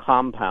wanted to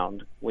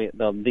compound.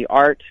 The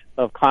art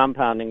of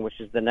compounding, which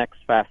is the next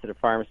facet of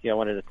pharmacy I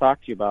wanted to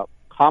talk to you about,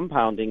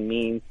 compounding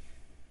means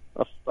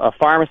a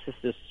pharmacist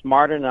is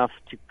smart enough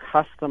to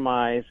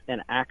customize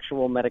an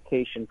actual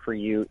medication for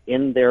you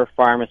in their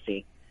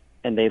pharmacy.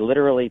 And they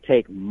literally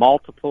take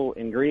multiple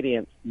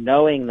ingredients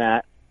knowing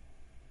that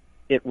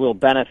it will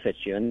benefit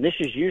you. And this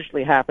is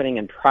usually happening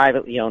in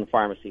privately owned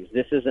pharmacies.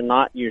 This is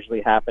not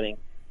usually happening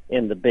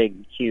in the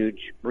big,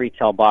 huge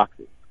retail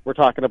boxes. We're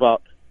talking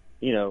about,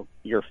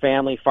 your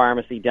family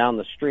pharmacy down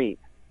the street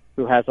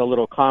who has a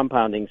little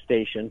compounding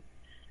station,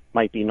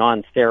 might be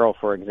non-sterile,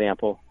 for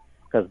example,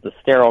 because the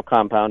sterile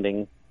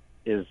compounding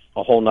is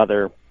a whole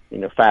nother,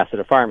 facet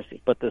of pharmacy.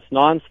 But this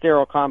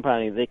non-sterile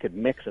compounding, they could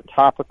mix a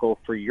topical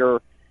for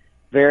your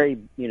very,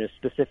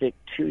 specific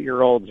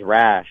 2-year-old's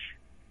rash.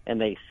 And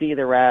they see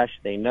the rash,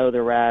 they know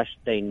the rash,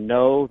 they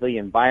know the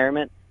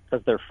environment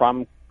because they're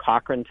from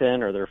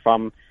Cochranton or they're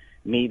from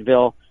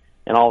Meadville.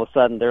 And all of a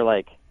sudden they're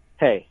like,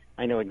 hey,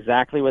 I know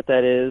exactly what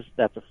that is.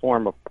 That's a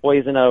form of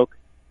poison oak.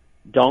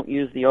 Don't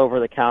use the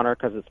over-the-counter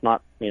because it's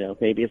not,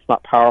 maybe it's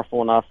not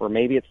powerful enough, or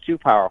maybe it's too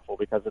powerful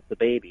because it's a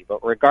baby.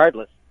 But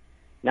regardless,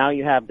 now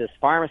you have this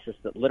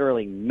pharmacist that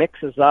literally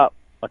mixes up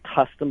a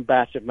custom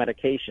batch of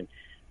medication.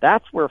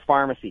 That's where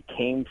pharmacy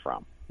came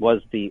from,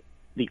 was the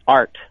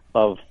art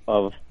of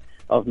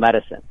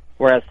medicine.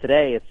 Whereas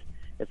today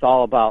it's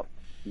all about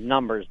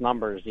numbers.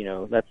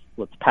 Let's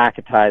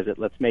packetize it.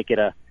 Let's make it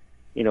a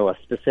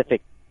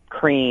specific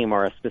cream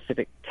or a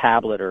specific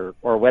tablet or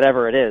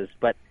whatever it is.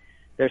 But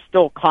there's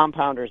still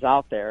compounders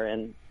out there,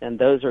 and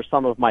those are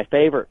some of my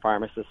favorite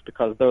pharmacists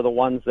because they're the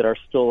ones that are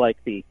still like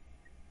the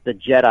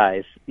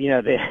Jedis,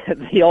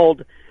 the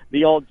old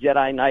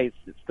Jedi Knights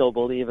that still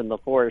believe in the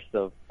force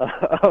of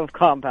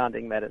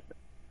compounding medicine.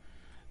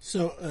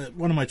 So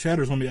one of my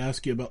chatters wanted me to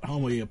ask you about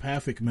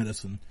homeopathic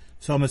medicine.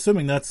 So I'm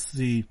assuming that's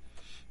the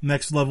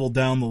next level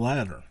down the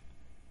ladder.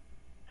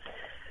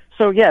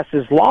 So yes,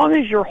 as long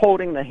as you're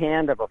holding the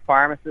hand of a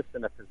pharmacist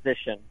and a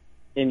physician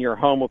in your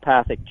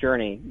homeopathic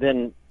journey,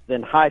 then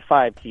high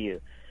five to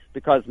you.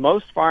 Because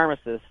most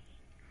pharmacists,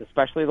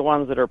 especially the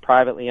ones that are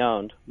privately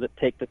owned, that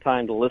take the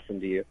time to listen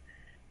to you,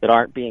 that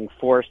aren't being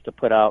forced to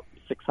put out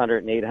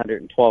 600 and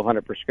 800 and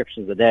 1,200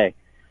 prescriptions a day,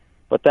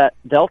 but that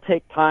they'll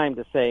take time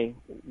to say,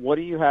 what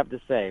do you have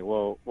to say?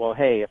 Well,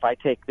 hey, if I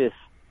take this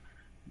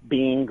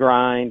bean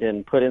grind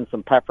and put in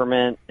some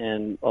peppermint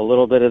and a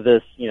little bit of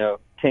this,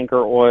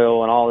 tinker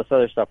oil and all this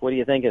other stuff, what do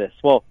you think of this?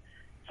 Well,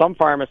 some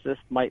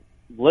pharmacists might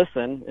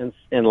listen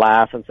and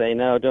laugh and say,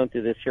 no, don't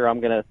do this here. I'm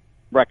going to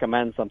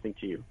recommend something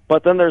to you.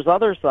 But then there's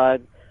other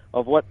side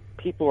of what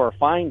people are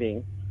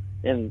finding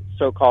in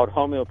so-called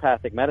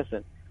homeopathic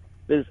medicine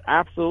is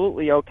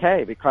absolutely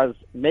okay, because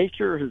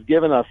nature has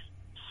given us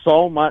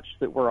so much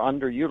that we're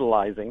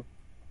underutilizing.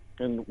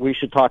 And we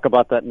should talk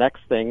about that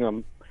next thing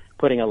I'm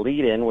putting a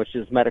lead in, which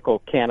is medical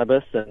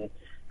cannabis and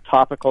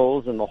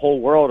topicals and the whole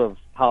world of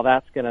how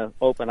that's going to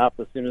open up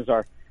as soon as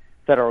our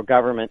federal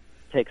government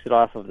takes it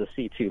off of the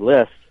C2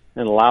 list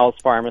and allows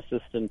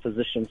pharmacists and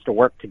physicians to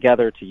work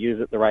together to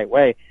use it the right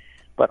way.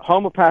 But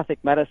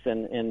homeopathic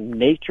medicine and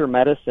nature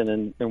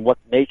medicine and what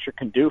nature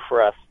can do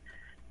for us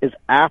is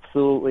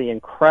absolutely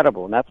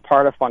incredible, and that's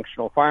part of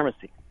functional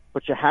pharmacy.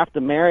 But you have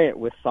to marry it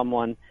with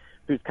someone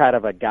who's kind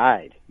of a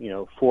guide,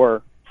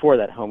 for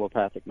that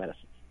homeopathic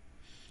medicine.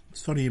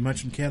 It's funny you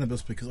mentioned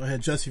cannabis because I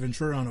had Jesse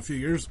Ventura on a few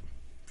years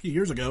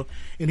ago,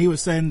 and he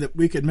was saying that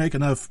we could make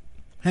enough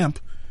hemp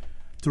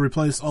to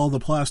replace all the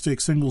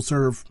plastic single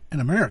serve in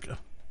America,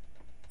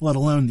 let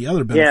alone the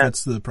other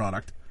benefits to the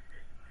product.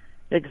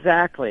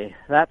 Exactly.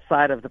 That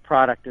side of the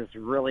product is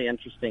really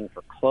interesting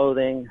for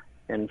clothing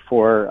and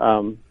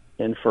for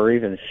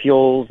even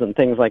fuels and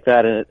things like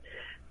that. And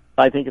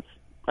I think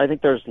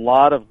there's a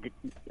lot of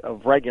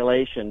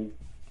regulation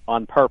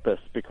on purpose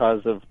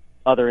because of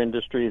other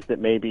industries that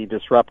may be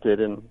disrupted,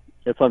 and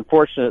it's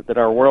unfortunate that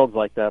our world's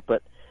like that,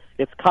 but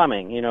it's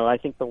coming. I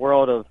think the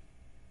world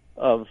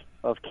of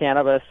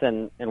cannabis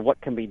and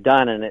what can be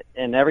done,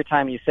 and every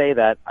time you say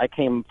that, I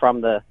came from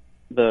the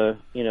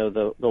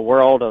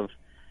world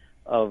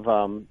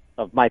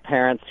of my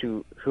parents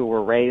who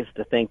were raised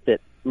to think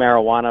that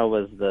marijuana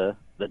was the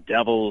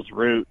devil's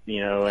root,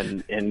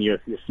 and you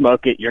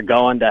smoke it, you're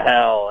going to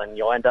hell, and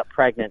you'll end up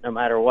pregnant no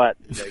matter what.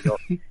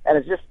 And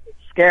it's just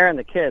scaring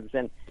the kids,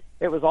 and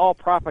it was all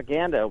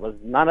propaganda.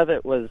 None of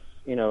it was,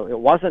 it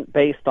wasn't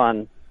based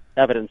on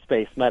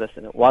evidence-based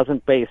medicine. It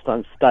wasn't based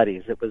on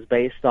studies. It was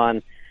based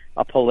on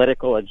a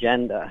political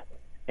agenda,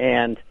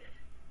 and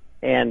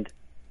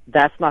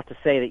that's not to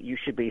say that you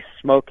should be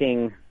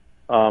smoking,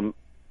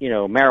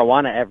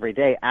 marijuana every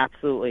day.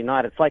 Absolutely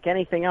not. It's like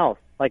anything else.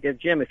 Like,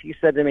 Jim, if you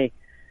said to me,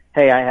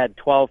 hey, I had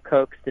 12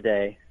 Cokes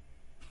today,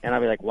 and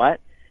I'd be like, what?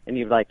 And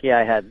you'd be like, yeah,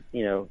 I had,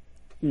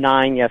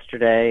 9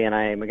 yesterday, and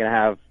I'm going to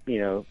have,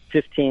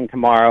 15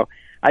 tomorrow.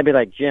 I'd be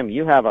like, Jim,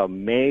 you have a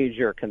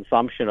major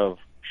consumption of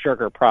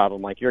sugar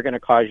problem. Like, you're going to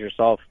cause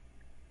yourself,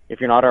 if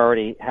you're not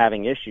already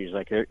having issues,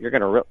 like you're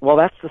going to, well,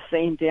 that's the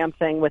same damn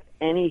thing with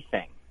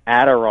anything.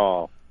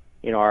 Adderall,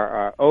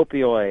 our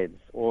opioids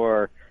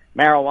or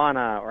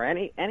marijuana or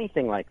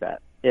anything like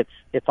that.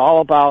 It's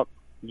all about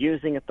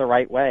using it the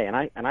right way.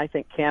 And I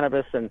think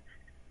cannabis and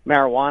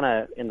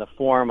marijuana in the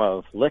form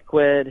of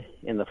liquid,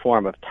 in the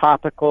form of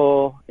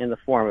topical, in the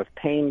form of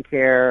pain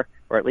care,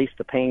 or at least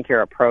the pain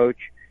care approach,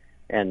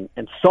 and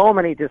so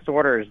many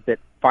disorders that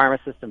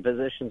pharmacists and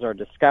physicians are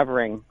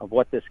discovering of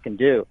what this can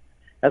do,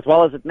 as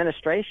well as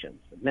administrations.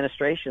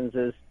 Administrations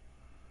is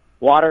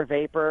water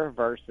vapor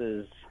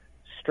versus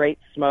straight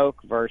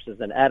smoke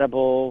versus an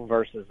edible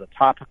versus a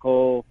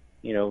topical,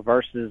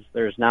 versus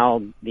there's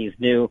now these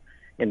new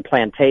in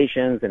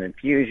plantations and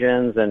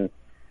infusions. And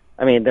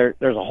I mean, there's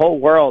a whole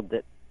world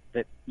that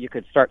you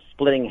could start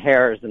splitting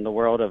hairs in the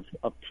world of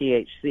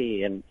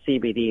THC and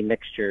CBD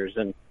mixtures.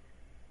 And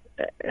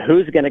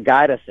who's going to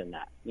guide us in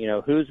that?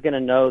 Who's going to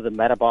know the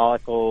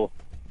metabolical,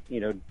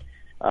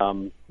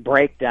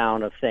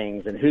 breakdown of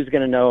things, and who's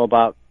going to know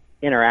about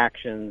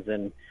interactions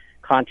and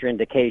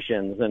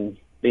contraindications? And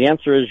the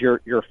answer is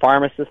your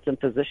pharmacist and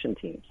physician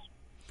teams.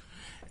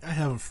 I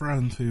have a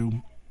friend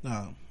who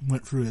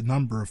went through a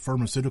number of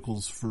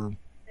pharmaceuticals for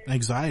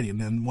anxiety, and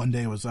then one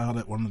day I was out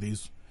at one of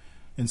these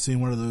and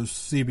seeing one of those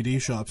CBD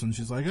shops, and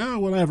she's like, "Oh,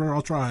 whatever,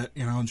 I'll try it."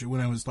 And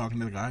when I was talking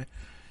to the guy,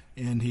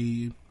 and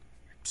he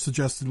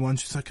suggested one,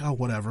 she's like, "Oh,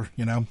 whatever,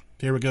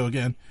 here we go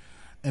again."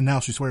 And now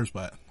she swears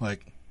by it.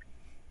 Like,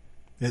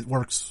 it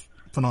works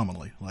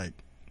phenomenally. Like,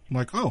 I'm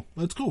like, "Oh,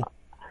 that's cool."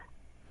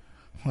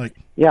 Like,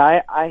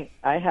 yeah, I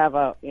have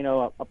a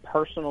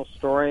personal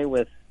story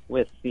with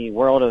the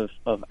world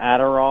of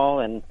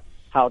Adderall and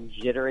how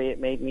jittery it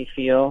made me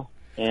feel,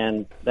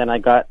 and then I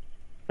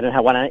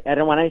didn't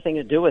want anything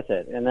to do with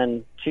it. And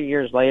then 2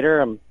 years later,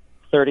 I'm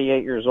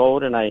 38 years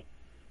old, and I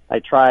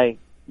try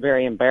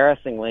very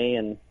embarrassingly,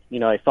 and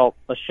I felt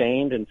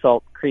ashamed and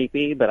felt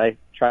creepy, but I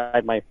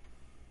tried my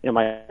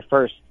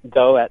first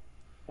go at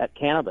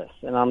cannabis,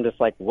 and I'm just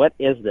like, what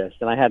is this?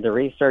 And I had to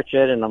research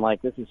it, and I'm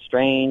like, this is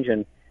strange.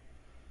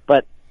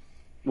 But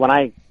when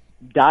I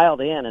dialed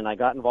in and I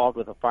got involved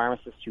with a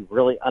pharmacist who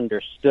really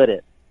understood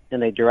it,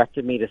 and they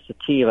directed me to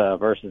sativa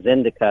versus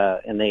indica,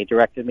 and they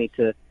directed me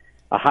to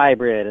a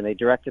hybrid, and they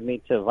directed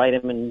me to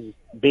vitamin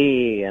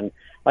B, and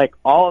like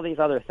all of these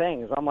other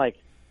things, I'm like,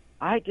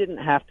 I don't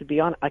have to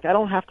be on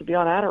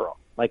Adderall.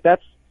 Like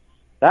that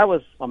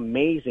was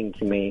amazing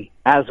to me,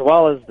 as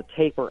well as the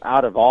taper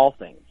out of all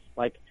things.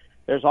 Like,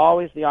 there's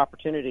always the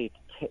opportunity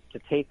to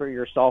taper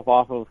yourself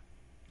off of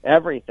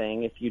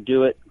everything if you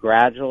do it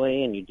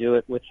gradually and you do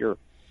it with your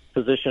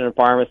physician and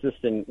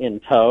pharmacist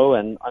in tow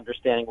and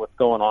understanding what's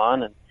going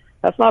on. And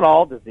that's not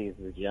all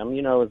diseases, Jim.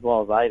 As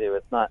well as I do.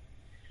 It's not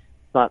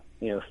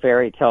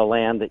fairy tale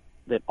land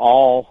that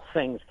all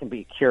things can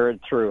be cured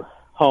through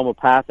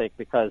homeopathic,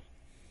 because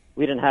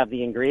we didn't have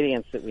the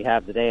ingredients that we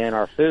have today in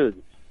our foods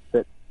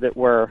that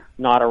were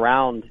not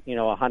around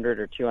 100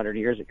 or 200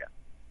 years ago.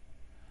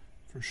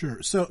 For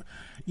sure. So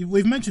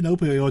we've mentioned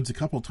opioids a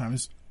couple of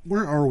times.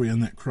 Where are we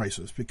in that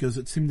crisis? Because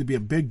it seemed to be a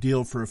big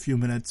deal for a few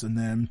minutes, and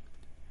then,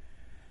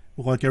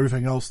 well, like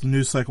everything else, the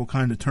news cycle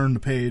kind of turned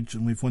the page,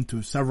 and we've went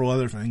to several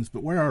other things.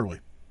 But where are we?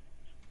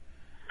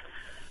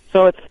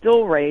 So it's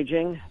still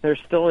raging.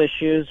 There's still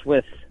issues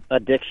with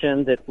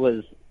addiction that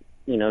was,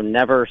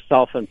 never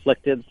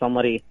self-inflicted.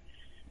 Somebody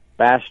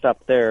bashed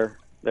up their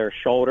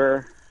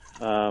shoulder.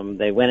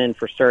 They went in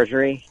for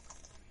surgery.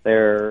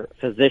 Their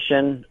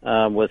physician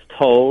was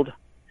told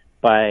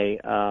by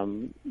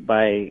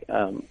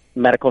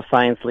medical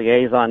science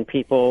liaison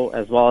people,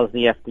 as well as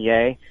the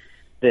FDA,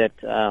 that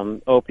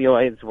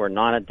opioids were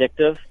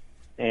non-addictive.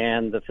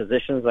 And the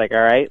physician's like,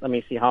 all right, let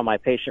me see how my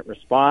patient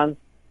responds.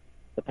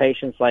 The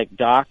patient's like,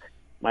 "Doc,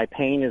 my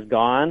pain is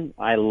gone.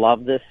 I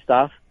love this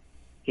stuff."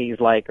 He's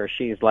like, or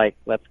she's like,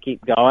 "Let's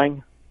keep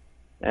going."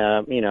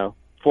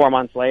 4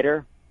 months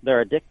later,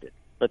 they're addicted,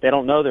 but they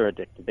don't know they're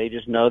addicted. They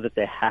just know that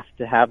they have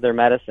to have their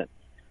medicine.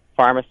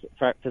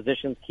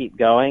 Physicians keep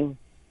going.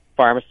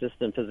 Pharmacists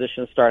and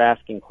physicians start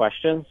asking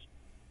questions.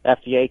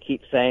 FDA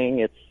keeps saying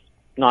it's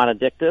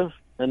non-addictive,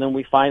 and then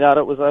we find out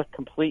it was a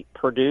complete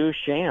Purdue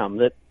sham.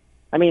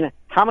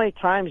 How many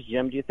times,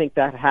 Jim, do you think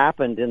that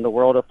happened in the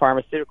world of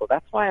pharmaceutical?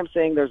 That's why I'm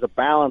saying there's a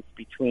balance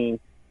between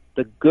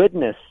the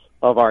goodness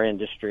of our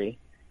industry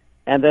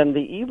and then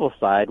the evil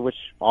side, which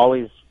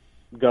always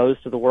goes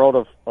to the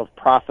world of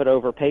profit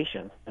over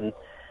patients. And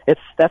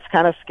that's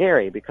kind of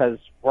scary, because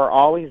we're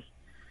always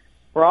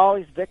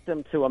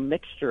victim to a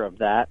mixture of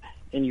that,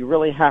 and you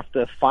really have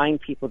to find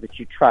people that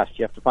you trust.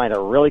 You have to find a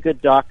really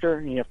good doctor,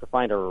 and you have to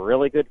find a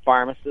really good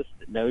pharmacist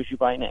that knows you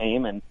by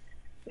name and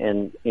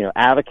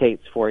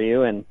advocates for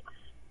you, and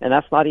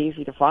that's not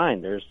easy to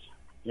find. There's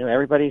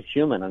everybody's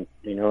human, and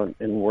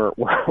and we're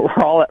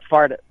all at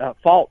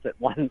fault at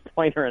one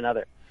point or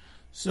another.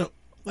 So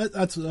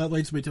that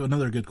leads me to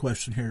another good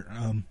question here.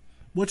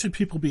 What should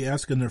people be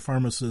asking their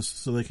pharmacists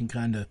so they can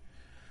kind of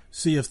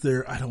see if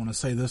they're, I don't want to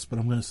say this, but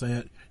I'm going to say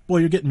it. Boy,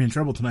 you're getting me in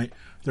trouble tonight.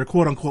 They're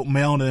quote-unquote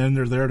mailing it in,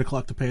 they're there to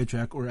collect a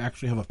paycheck, or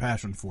actually have a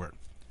passion for it.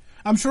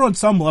 I'm sure on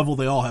some level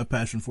they all have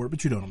passion for it,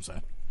 but you know what I'm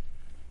saying.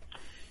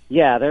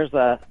 Yeah, there's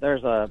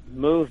a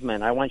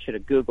movement. I want you to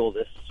Google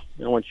this.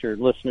 I want your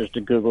listeners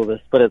to Google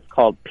this, but it's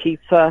called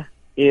Pizza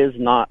Is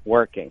Not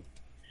Working.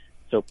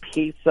 So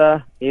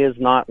pizza is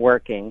not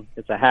working.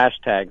 It's a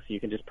hashtag, so you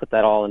can just put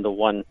that all into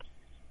one,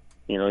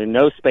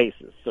 no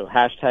spaces. So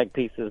hashtag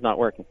pizza is not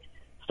working.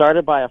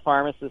 Started by a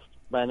pharmacist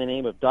by the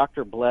name of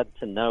Dr. Bled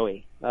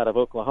Tanoe out of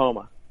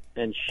Oklahoma.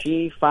 And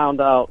she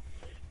found out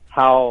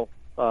how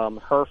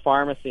her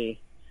pharmacy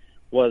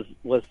was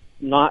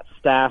not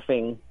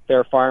staffing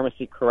their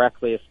pharmacy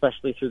correctly,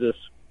 especially through this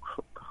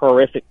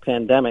horrific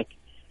pandemic,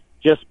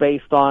 just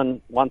based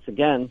on, once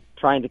again,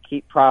 trying to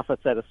keep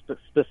profits at a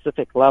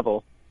specific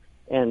level.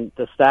 and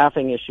the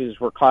staffing issues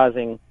were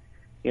causing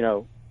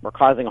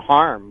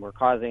harm. We're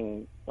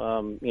causing,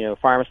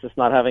 pharmacists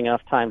not having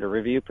enough time to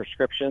review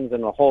prescriptions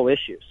and the whole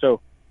issue.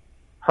 So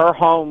her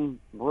home,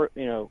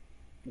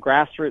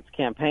 grassroots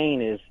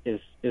campaign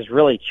is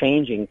really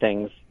changing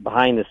things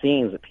behind the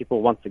scenes that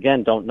people, once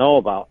again, don't know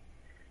about.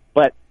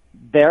 But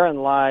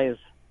therein lies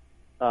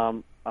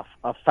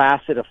a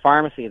facet of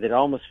pharmacy that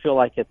almost feel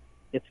like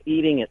it's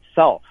eating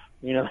itself.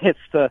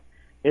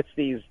 It's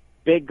these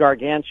big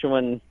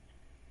gargantuan,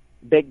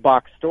 big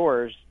box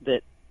stores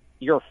that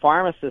your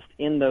pharmacist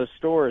in those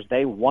stores,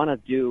 they want to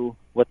do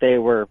what they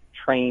were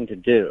trained to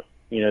do.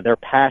 They're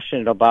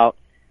passionate about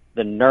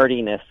the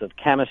nerdiness of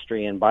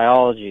chemistry and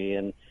biology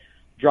and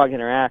drug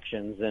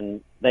interactions,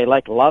 and they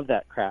love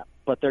that crap.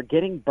 But they're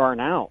getting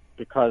burnt out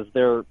because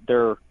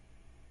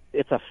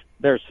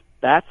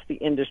that's the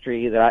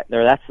industry that's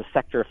the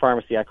sector of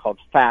pharmacy I called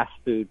fast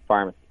food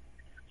pharmacy.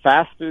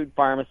 Fast food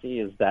pharmacy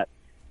is that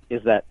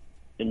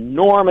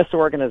enormous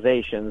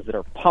organizations that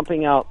are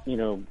pumping out,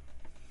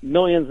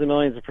 millions and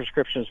millions of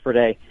prescriptions per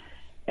day,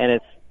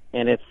 and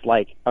it's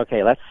like,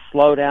 okay, let's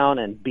slow down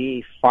and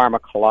be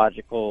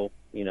pharmacological,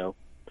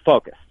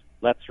 focused.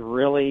 Let's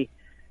really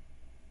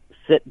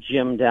sit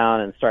Jim down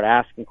and start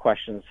asking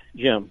questions.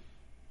 Jim,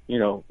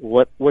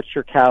 what's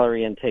your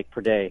calorie intake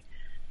per day?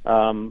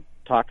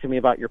 Talk to me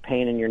about your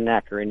pain in your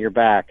neck or in your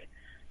back.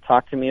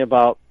 Talk to me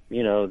about,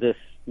 this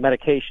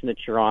medication that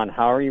you're on.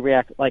 How are you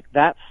reacting? Like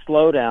that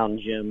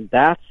slowdown, Jim,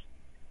 that's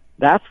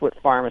what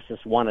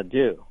pharmacists want to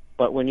do.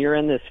 But when you're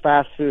in this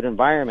fast food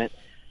environment,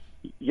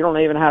 you don't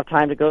even have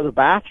time to go to the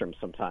bathroom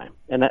sometime.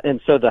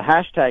 And so the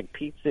hashtag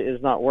pizza is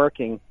not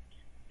working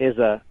is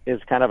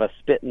kind of a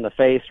spit in the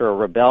face or a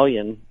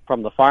rebellion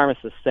from the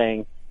pharmacists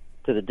saying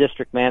to the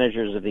district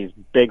managers of these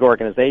big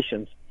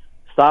organizations,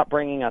 stop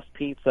bringing us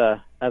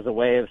pizza as a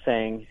way of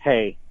saying,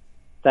 hey,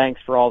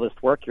 thanks for all this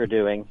work you're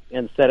doing,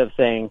 instead of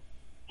saying,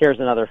 here's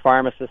another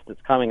pharmacist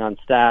that's coming on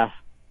staff,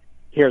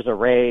 here's a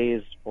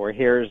raise, or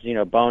here's,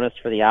 bonus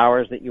for the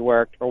hours that you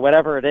worked, or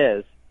whatever it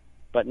is.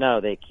 But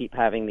no, they keep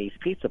having these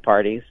pizza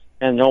parties,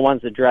 and no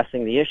one's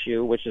addressing the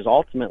issue, which is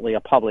ultimately a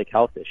public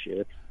health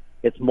issue.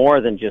 It's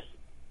more than just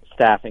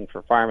staffing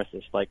for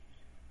pharmacists. Like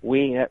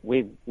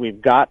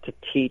we've got to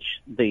teach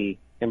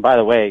and by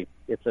the way,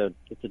 it's a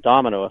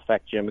domino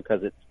effect, Jim,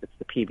 because it's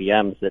the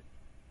PBMs that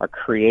are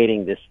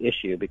creating this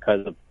issue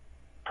because of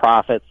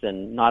profits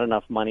and not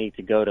enough money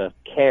to go to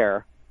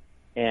care.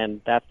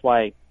 And that's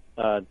why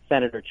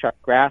Senator Chuck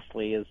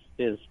Grassley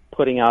is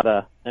putting out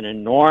an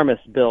enormous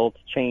bill to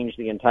change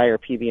the entire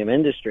PBM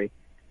industry.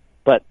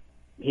 But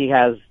he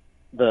has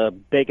the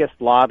biggest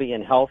lobby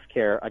in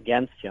healthcare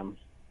against him,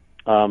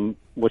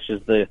 which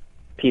is the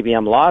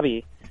PBM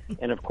lobby.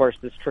 And of course,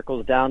 this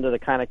trickles down to the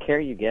kind of care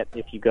you get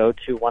if you go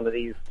to one of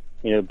these,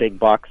 big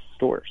box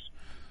stores.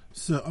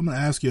 So I'm going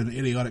to ask you an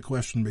idiotic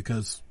question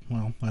because,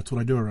 well, that's what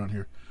I do around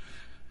here.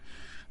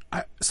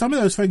 Some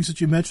of those things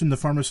that you mentioned, the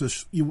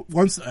pharmacist you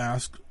once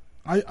asked,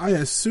 I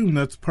assume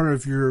that's part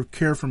of your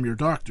care from your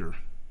doctor.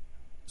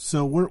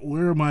 So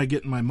where am I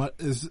getting my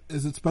is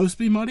it supposed to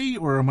be muddy,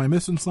 or am I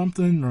missing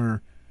something?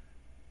 Or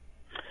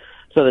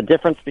so the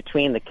difference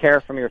between the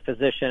care from your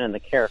physician and the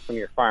care from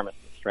your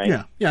pharmacist, right?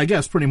 Yeah, I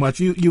guess pretty much.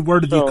 You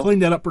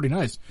cleaned that up pretty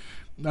nice.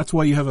 That's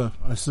why you have a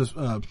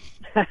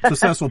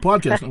successful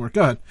podcast network.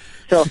 Go ahead.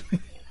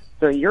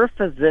 So your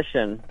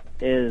physician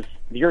is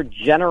your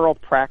general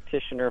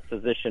practitioner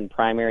physician,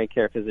 primary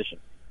care physician,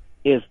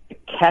 is the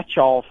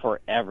catch-all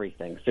for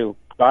everything. So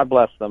God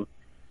bless them.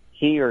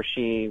 He or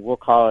she, we'll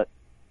call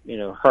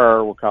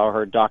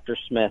her Dr.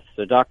 Smith.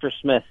 So Dr.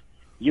 Smith,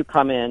 you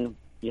come in,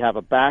 you have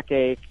a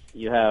backache,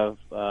 you have,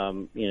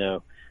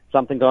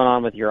 something going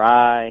on with your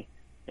eye,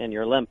 and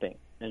you're limping.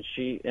 And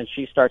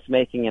she starts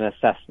making an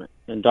assessment.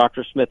 And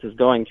Dr. Smith is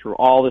going through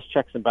all this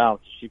checks and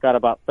balances. She's got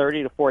about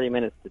 30 to 40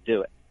 minutes to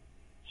do it.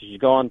 So she's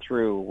going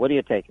through, what are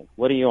you taking?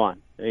 What are you on?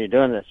 Are you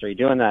doing this? Are you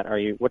doing that?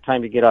 What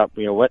time do you get up?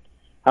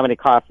 How many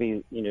cups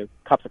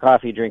of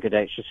coffee you drink a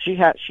day?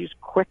 She's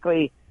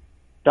quickly,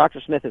 Dr.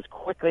 Smith is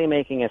quickly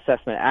making an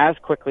assessment as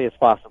quickly as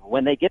possible.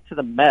 When they get to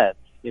the meds,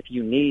 if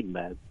you need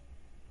meds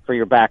for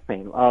your back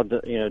pain,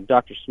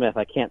 Dr. Smith,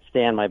 I can't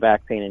stand my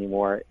back pain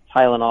anymore.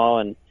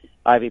 Tylenol and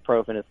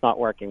ibuprofen, it's not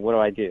working. What do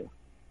I do?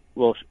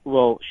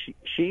 Well,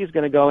 she's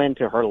going to go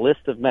into her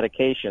list of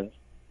medications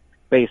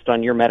based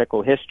on your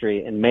medical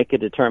history and make a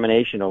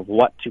determination of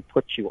what to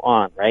put you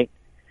on, right?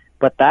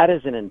 But that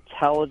is an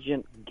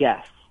intelligent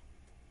guess.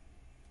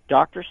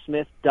 Dr.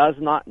 Smith does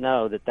not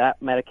know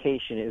that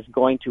medication is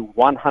going to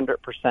 100%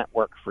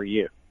 work for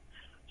you.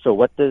 So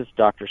what does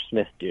Dr.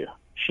 Smith do?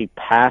 She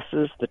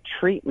passes the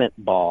treatment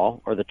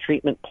ball or the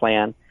treatment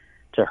plan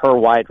to her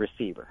wide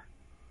receiver,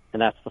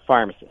 and that's the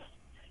pharmacist.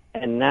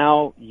 And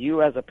now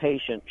you as a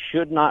patient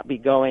should not be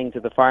going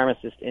to the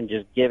pharmacist and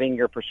just giving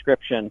your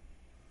prescription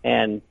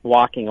and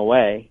walking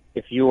away.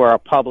 If you are a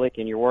public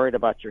and you're worried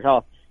about your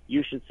health,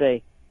 you should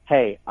say,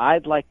 hey,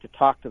 I'd like to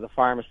talk to the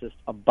pharmacist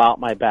about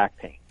my back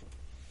pain.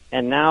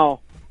 And now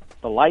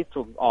the lights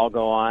will all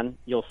go on.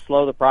 You'll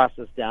slow the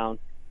process down.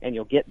 and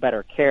you'll get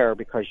better care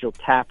because you'll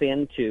tap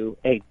into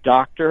a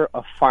doctor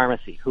of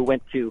pharmacy who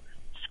went to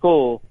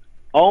school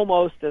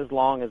almost as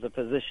long as a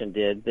physician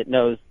did, that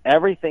knows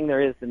everything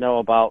there is to know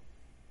about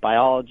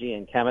biology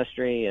and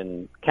chemistry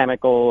and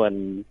chemical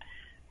and,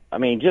 I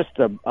mean, just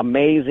the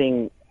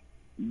amazing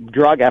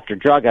drug after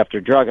drug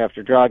after drug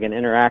after drug and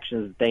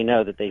interactions that they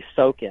know, that they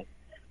soak in,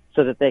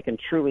 so that they can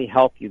truly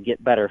help you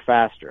get better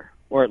faster,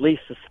 or at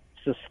least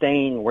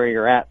sustain where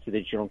you're at so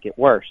that you don't get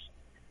worse.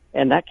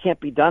 And that can't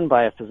be done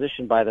by a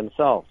physician by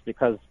themselves,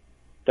 because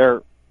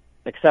they're,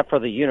 except for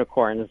the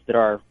unicorns that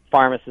are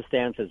pharmacists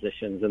and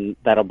physicians, and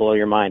that'll blow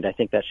your mind. I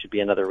think that should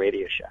be another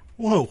radio show.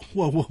 Whoa.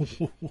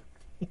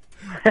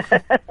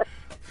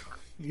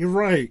 You're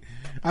right.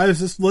 I was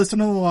just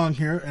listening along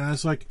here, and I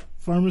was like,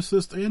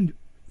 pharmacists and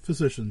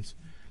physicians.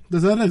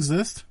 Does that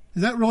exist?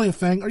 Is that really a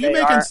thing? Are you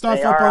making stuff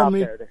up on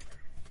me?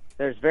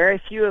 There's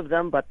very few of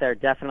them, but they're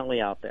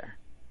definitely out there.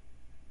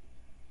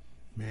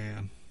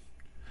 Man.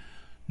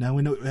 Now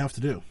we know what we have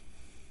to do.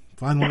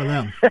 Find one of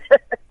them.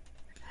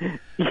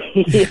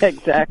 Yeah,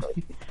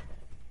 exactly.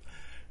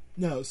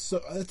 No,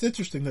 so it's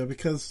interesting, though,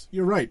 because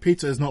you're right.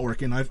 Pizza is not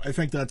working. I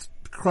think that's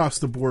across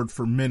the board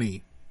for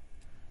many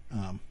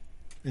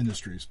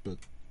industries. But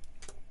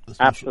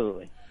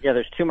absolutely. Yeah,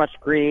 there's too much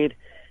greed,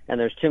 and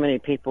there's too many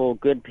people,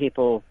 good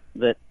people,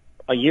 that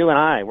you and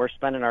I, we're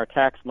spending our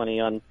tax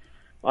money on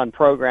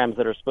programs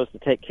that are supposed to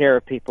take care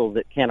of people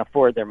that can't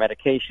afford their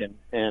medication,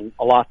 and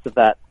lots of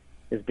that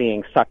is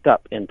being sucked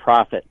up in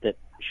profit that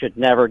should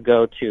never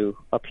go to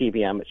a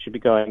PBM. It should be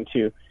going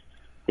to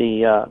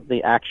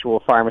the actual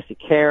pharmacy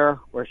care,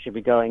 or it should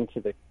be going to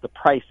the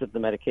price of the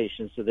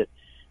medication so that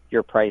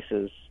your price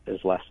is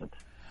lessened.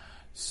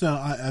 So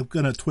I'm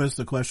going to twist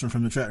the question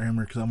from the chat room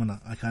because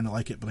I kind of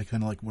like it, but I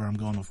kind of like where I'm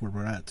going with where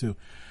we're at too.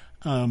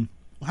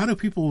 How do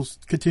people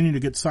continue to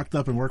get sucked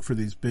up and work for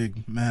these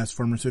big mass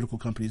pharmaceutical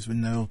companies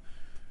even though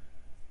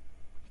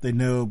they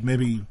know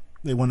maybe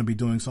they want to be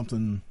doing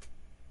something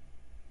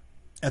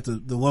at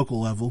the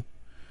local level,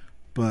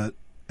 but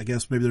I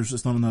guess maybe there's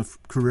just not enough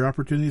career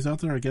opportunities out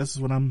there, I guess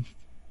is what I'm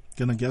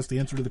going to guess the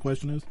answer to the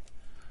question is?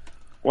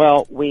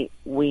 Well, we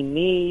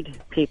need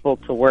people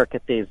to work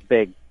at these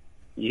big,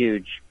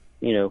 huge,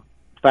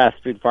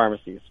 fast food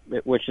pharmacies,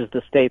 which is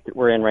the state that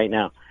we're in right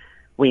now.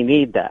 We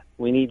need that.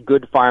 We need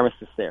good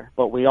pharmacists there.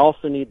 But we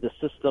also need the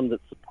system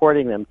that's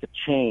supporting them to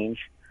change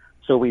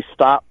so we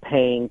stop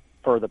paying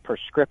for the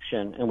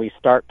prescription and we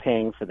start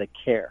paying for the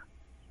care.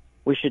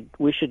 We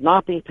should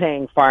not be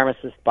paying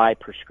pharmacists by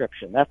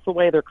prescription. That's the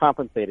way they're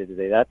compensated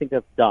today. I think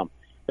that's dumb.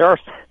 There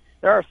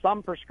are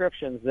some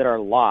prescriptions that are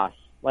lost.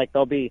 Like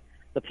the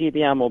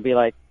PBM will be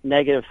like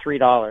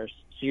 -$3.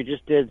 So you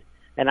just did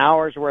an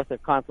hour's worth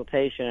of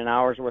consultation, an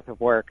hour's worth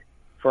of work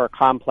for a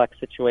complex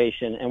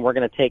situation, and we're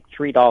going to take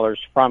 $3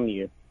 from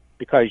you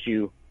because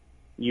you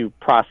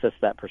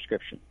processed that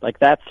prescription. Like,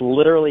 that's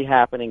literally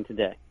happening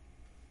today,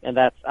 and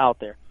that's out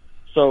there.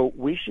 So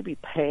we should be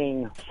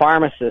paying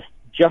pharmacists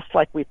just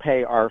like we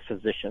pay our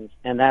physicians,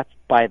 and that's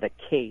by the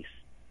case.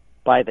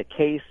 By the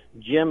case,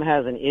 Jim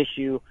has an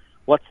issue.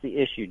 What's the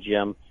issue,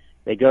 Jim?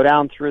 They go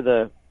down through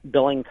the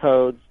billing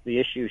codes, the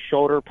issue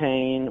shoulder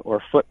pain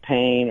or foot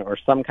pain or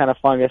some kind of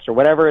fungus or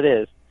whatever it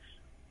is.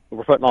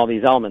 We're putting all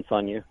these elements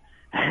on you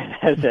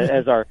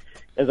as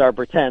our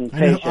pretend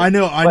patient. I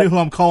know who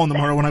I'm calling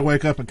tomorrow when I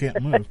wake up and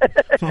can't move.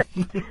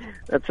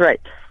 That's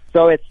right.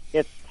 So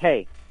it's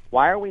hey,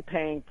 why are we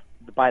paying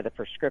by the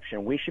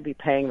prescription? We should be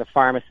paying the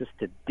pharmacist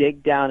to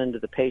dig down into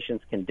the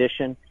patient's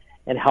condition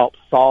and help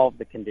solve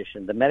the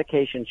condition. The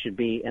medication should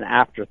be an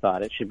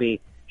afterthought. It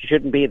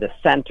shouldn't be the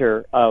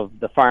center of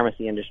the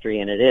pharmacy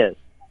industry, and it is.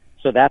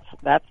 So that's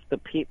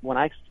when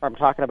I'm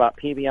talking about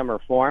PBM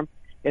reform,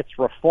 it's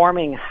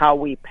reforming how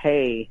we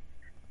pay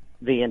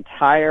the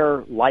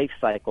entire life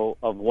cycle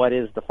of what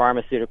is the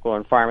pharmaceutical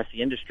and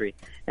pharmacy industry,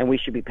 and we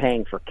should be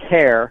paying for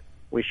care.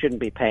 We shouldn't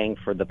be paying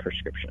for the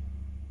prescription.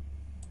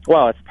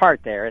 Well, it's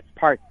part there.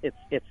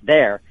 It's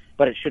there,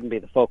 but it shouldn't be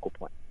the focal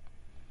point.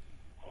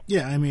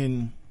 Yeah, I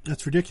mean,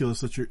 that's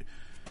ridiculous that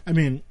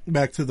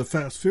back to the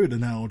fast food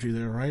analogy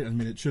there, right? I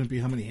mean, it shouldn't be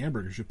how many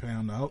hamburgers you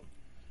pound out.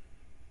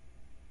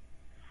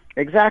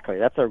 Exactly.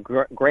 That's a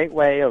great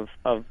way of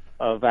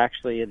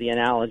actually the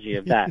analogy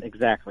of that.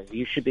 Exactly.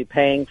 You should be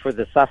paying for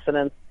the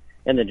sustenance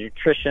and the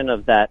nutrition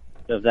of that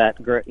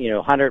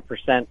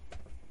 100%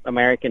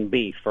 American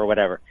beef or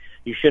whatever.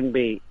 You shouldn't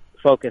be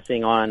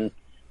focusing on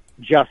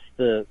just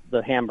the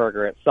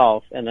hamburger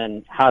itself, and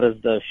then how does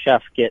the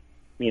chef get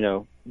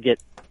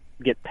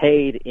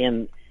paid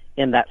in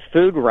that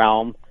food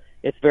realm.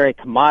 It's very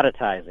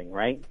commoditizing,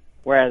 right?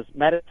 Whereas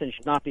medicine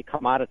should not be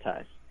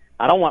commoditized.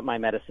 I don't want my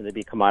medicine to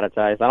be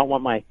commoditized. I don't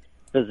want my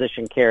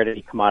physician care to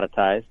be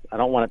commoditized. I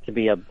don't want it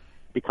to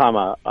become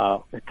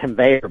a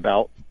conveyor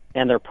belt,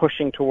 and they're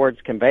pushing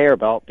towards conveyor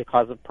belt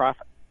because of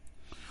profit.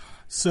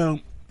 So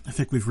I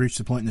think we've reached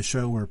the point in the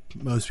show where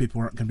most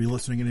people aren't going to be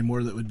listening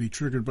anymore that would be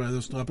triggered by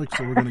this topic,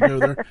 so we're going to go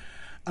there.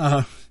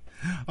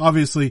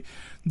 Obviously,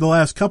 the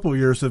last couple of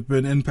years have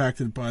been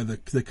impacted by the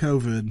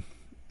COVID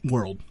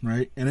world,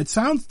 right? And it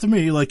sounds to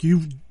me like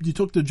you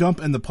took the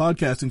jump in the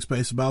podcasting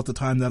space about the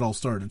time that all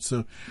started.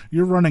 So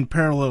you're running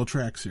parallel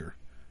tracks here.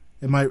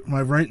 Am I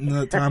right in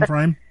the time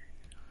frame?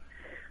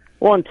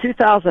 Well, in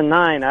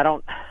 2009, I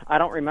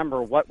don't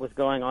remember what was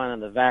going on in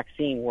the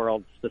vaccine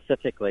world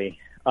specifically.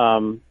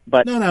 But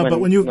but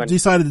when you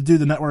decided to do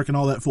the network and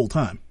all that full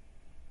time.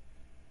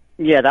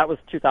 Yeah, that was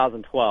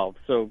 2012.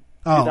 So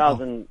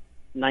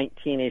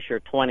 2019-ish or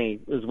 20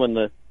 is when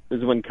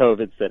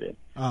COVID set in.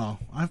 Oh,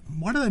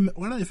 why did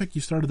I think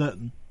you started that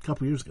a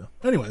couple years ago?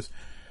 Anyways,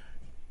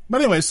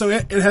 so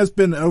it has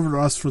been over to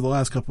us for the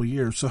last couple of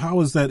years. So how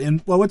is that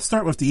well, let's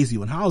start with the easy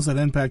one. How has that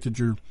impacted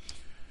your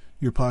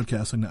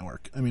podcasting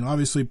network? I mean,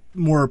 obviously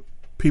more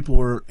people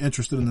are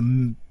interested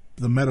in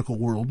the medical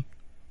world.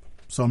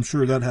 So I'm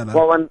sure that had a...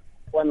 Well,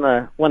 when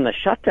the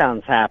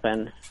shutdowns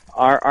happened,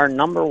 our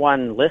number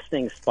one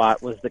listening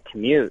spot was the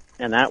commute,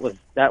 and that was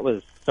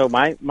so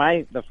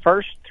the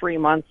first 3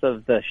 months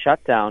of the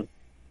shutdown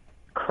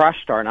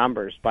crushed our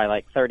numbers by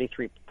like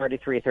 35%.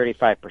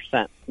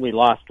 We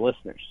lost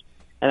listeners,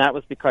 and that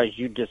was because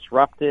you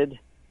disrupted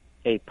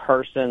a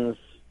person's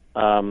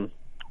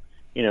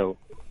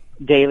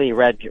daily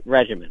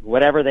regimen.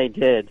 Whatever they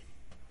did,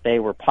 they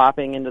were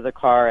popping into the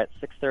car at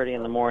 6:30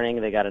 in the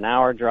morning. They got an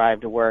hour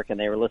drive to work, and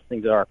they were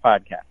listening to our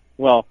podcast.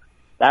 Well,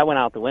 that went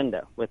out the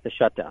window with the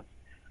shutdown.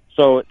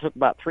 So it took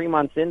about 3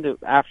 months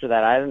after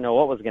that. I didn't know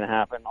what was going to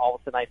happen. All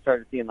of a sudden, I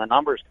started seeing the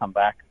numbers come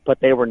back, but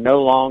they were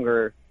no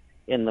longer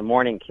in the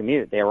morning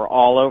commute. They were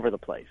all over the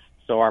place.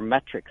 So our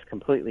metrics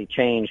completely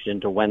changed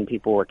into when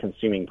people were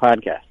consuming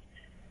podcasts.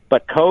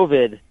 But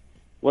COVID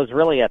was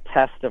really a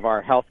test of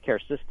our healthcare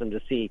system to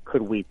see,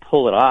 could we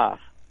pull it off?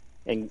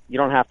 And you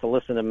don't have to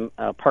listen to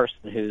a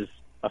person who's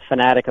a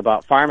fanatic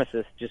about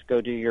Pharmacist. Just go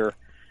do your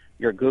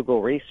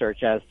Google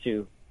research as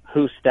to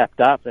who stepped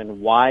up and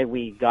why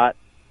we got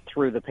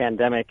through the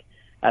pandemic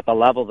at the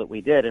level that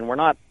we did. And we're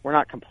not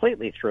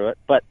completely through it,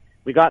 but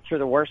we got through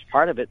the worst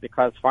part of it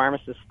because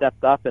pharmacists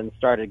stepped up and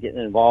started getting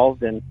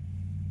involved in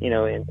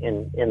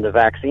the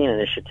vaccine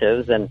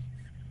initiatives. And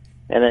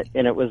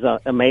it was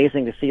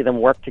amazing to see them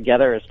work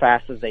together as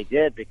fast as they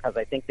did, because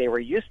I think they were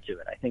used to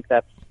it. I think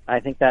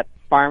that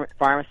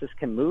pharmacists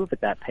can move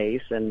at that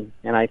pace, and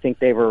I think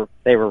they were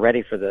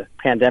ready for the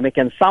pandemic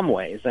in some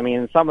ways. I mean,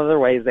 in some other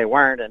ways they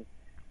weren't. And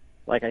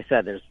like I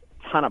said, there's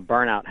a ton of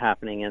burnout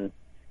happening in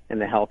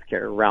the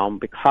healthcare realm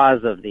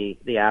because of the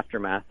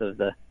aftermath of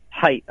the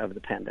height of the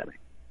pandemic.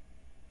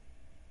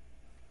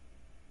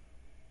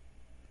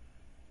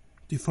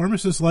 Do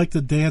pharmacists like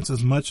to dance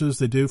as much as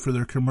they do for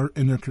their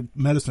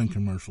medicine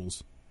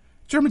commercials?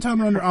 Germantown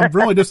Runner, I'm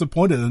really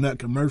disappointed in that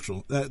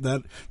commercial.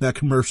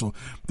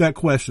 That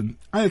question.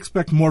 I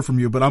expect more from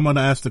you, but I'm going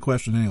to ask the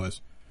question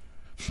anyways.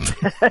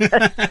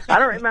 I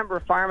don't remember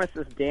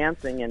pharmacists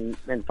dancing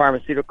in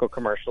pharmaceutical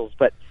commercials,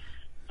 but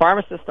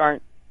pharmacists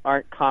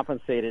aren't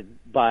compensated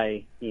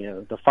by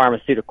the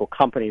pharmaceutical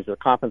companies. They're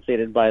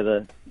compensated by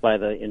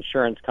the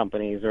insurance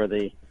companies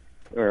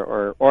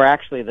or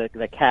actually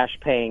the cash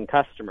paying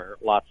customer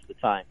lots of the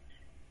time,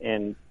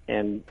 and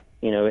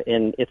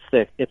it's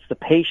the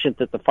patient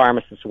that the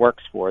pharmacist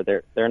works for.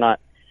 They're not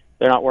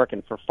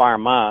working for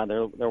pharma.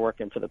 They're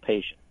working for the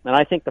patient. And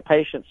I think the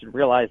patient should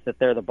realize that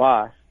they're the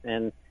boss,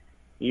 and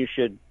you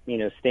should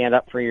stand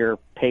up for your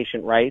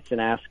patient rights and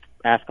ask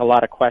a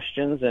lot of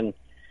questions and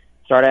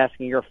start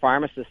asking your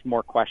pharmacist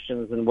more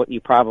questions than what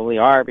you probably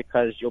are,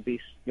 because you'll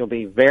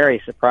be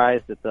very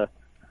surprised at the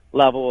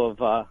level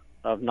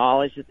of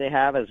knowledge that they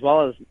have, as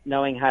well as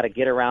knowing how to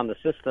get around the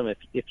system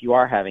if you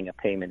are having a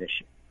payment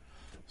issue.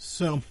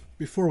 So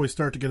before we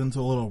start to get into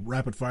a little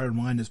rapid fire and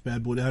wind this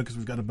bad boy down, because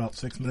we've got about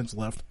 6 minutes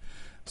left.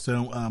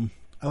 So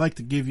I like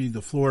to give you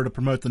the floor to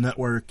promote the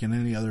network and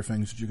any other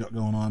things that you got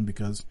going on,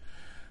 because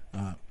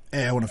I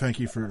want to thank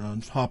you for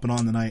hopping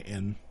on tonight,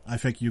 and I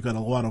think you've got a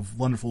lot of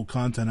wonderful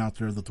content out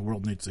there that the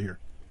world needs to hear.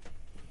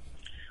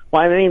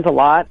 Well, it means a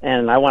lot,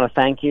 and I want to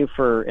thank you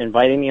for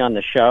inviting me on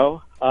the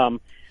show.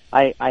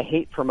 I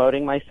hate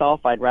promoting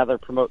myself. I'd rather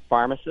promote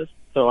pharmacists.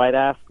 So I'd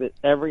ask that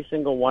every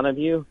single one of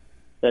you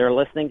that are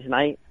listening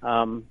tonight,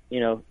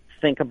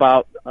 think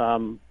about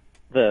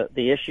the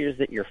issues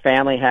that your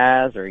family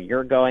has, or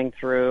you're going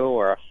through,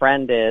 or a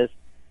friend is.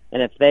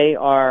 And if they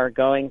are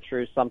going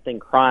through something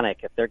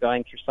chronic, if they're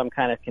going through some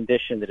kind of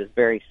condition that is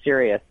very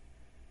serious,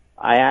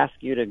 I ask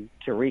you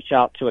to reach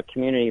out to a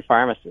community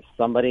pharmacist,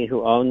 somebody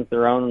who owns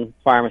their own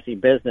pharmacy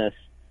business,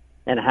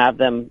 and have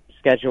them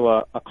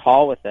schedule a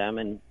call with them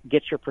and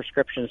get your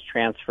prescriptions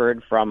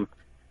transferred from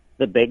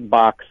the big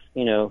box,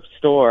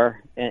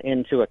 store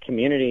into a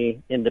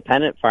community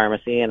independent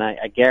pharmacy. And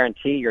I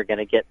guarantee you're going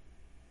to get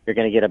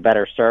a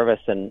better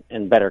service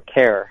and better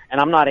care.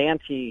 And I'm not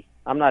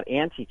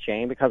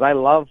anti-chain, because I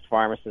love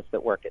pharmacists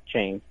that work at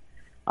chains.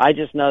 I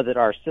just know that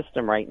our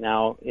system right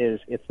now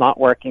it's not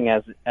working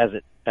as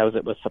it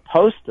was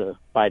supposed to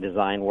by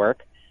design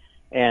work.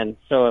 And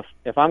so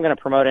if I'm going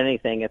to promote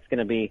anything, it's going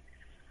to be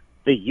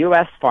the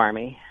U.S.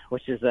 Pharmy,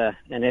 which is an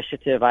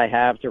initiative I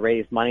have to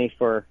raise money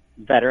for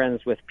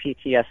veterans with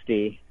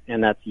PTSD,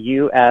 and that's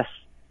USAPHARMY.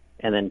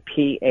 and then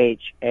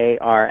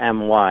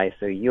PHARMY.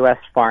 So US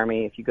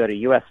Pharmy. If you go to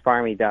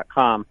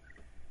uspharmy.com,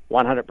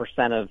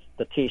 100% of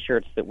the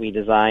T-shirts that we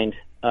designed,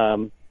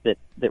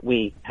 that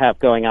we have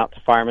going out to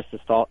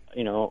pharmacists,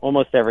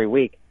 almost every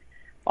week,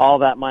 all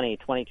that money,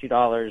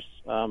 $22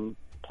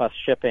 plus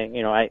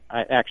shipping. I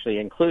actually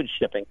include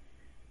shipping.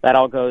 That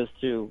all goes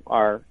to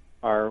our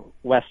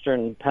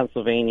Western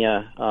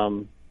Pennsylvania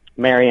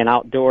Marion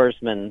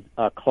Outdoorsman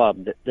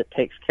Club that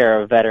takes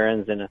care of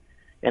veterans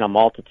in a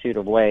multitude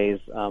of ways.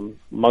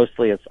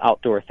 Mostly it's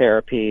outdoor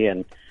therapy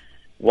and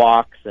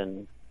walks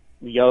and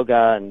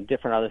yoga and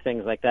different other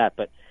things like that.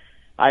 But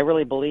I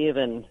really believe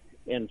in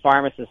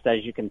pharmacists,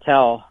 as you can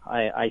tell.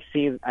 I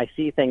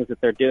see things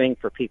that they're doing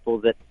for people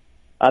that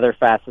other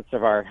facets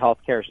of our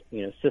healthcare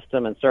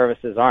system and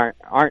services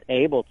aren't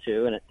able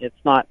to, and it's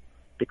not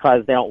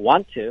because they don't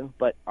want to,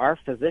 but our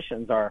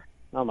physicians are,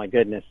 oh my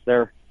goodness,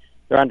 they're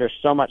under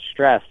so much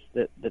stress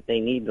that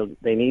they need to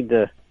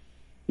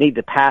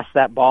pass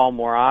that ball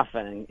more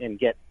often and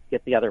get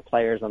the other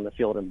players on the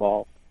field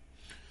involved.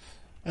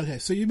 Okay,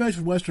 so you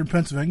mentioned Western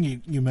Pennsylvania.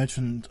 You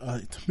mentioned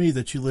to me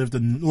that you lived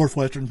in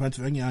northwestern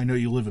Pennsylvania. I know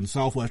you live in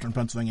southwestern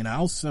Pennsylvania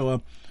now.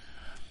 So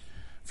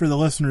for the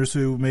listeners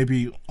who may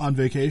be on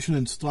vacation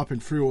and stopping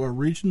through our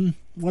region,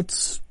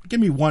 give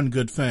me one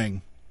good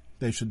thing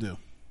they should do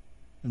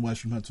in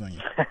Western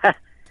Pennsylvania.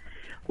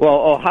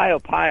 Well, Ohio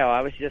Pio, I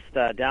was just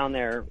down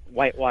there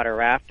whitewater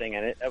rafting,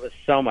 and it was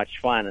so much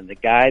fun, and the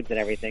guides and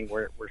everything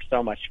were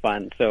so much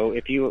fun. So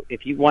if you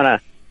want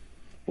to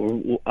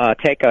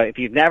if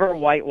you've never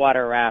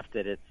whitewater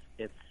rafted,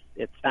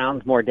 it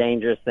sounds more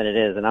dangerous than it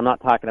is, and I'm not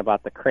talking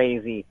about the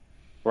crazy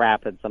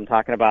rapids. I'm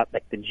talking about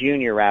like the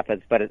junior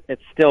rapids, but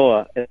it's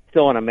still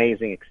an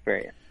amazing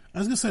experience. I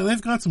was gonna say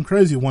they've got some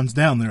crazy ones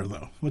down there,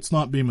 though. Let's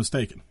not be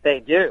mistaken. They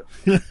do.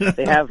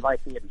 They have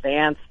like the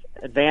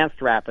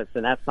advanced rapids,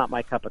 and that's not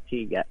my cup of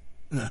tea yet.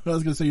 I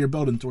was gonna say you're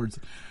building towards.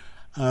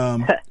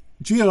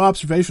 Geo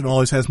observation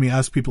always has me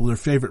ask people their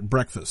favorite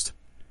breakfast.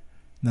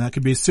 Now, it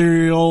could be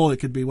cereal, it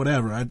could be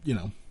whatever.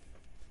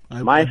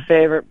 My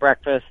favorite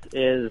breakfast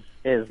is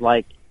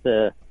like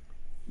the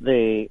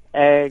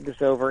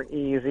eggs over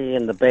easy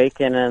and the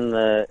bacon and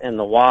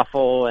the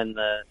waffle and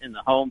the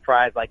home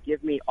fries. Like,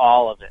 give me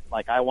all of it.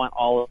 Like, I want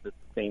all of it at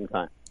the same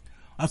time.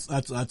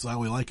 That's how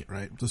we like it,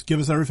 right? Just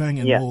give us everything,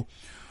 and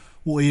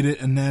we'll eat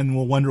it, and then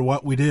we'll wonder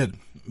what we did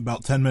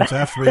about 10 minutes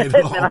after we ate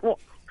it all.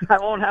 I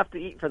won't have to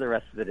eat for the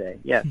rest of the day.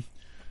 Yes.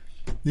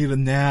 Need a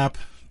nap.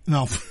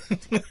 No.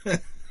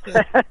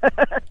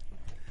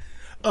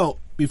 Oh,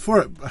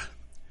 before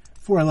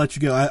I let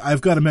you go,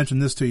 I've got to mention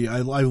this to you. I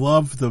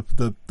love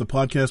the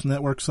podcast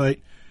network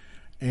site,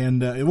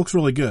 and it looks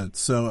really good.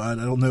 So I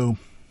don't know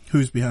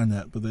who's behind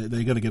that, but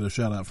they got to get a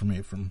shout out from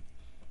me from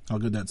how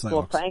good that site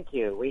looks. Well, thank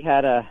you. We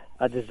had a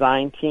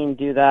design team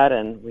do that,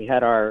 and we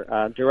had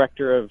our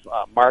director of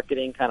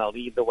marketing kind of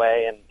lead the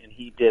way, and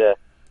he did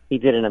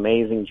an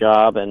amazing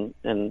job. And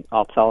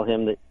I'll tell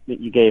him that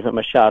you gave him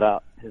a shout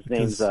out. His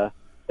name's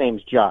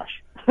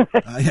Josh.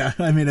 Yeah,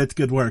 I mean, it's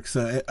good work.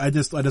 So I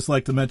just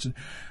like to mention,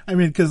 I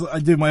mean, because I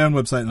do my own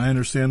website and I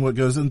understand what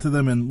goes into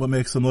them and what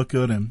makes them look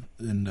good, and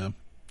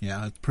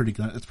yeah, it's pretty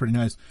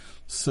nice.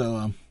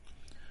 So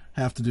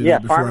have to do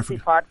that before I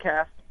forget.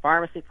 Podcast,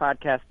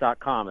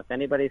 pharmacypodcast.com. If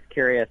anybody's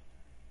curious,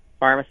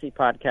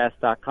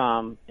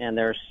 pharmacypodcast.com, and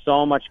there's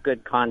so much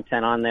good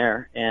content on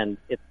there, and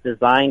it's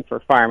designed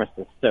for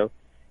pharmacists. So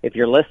if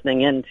you're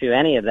listening into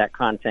any of that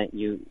content,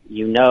 you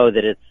know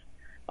that it's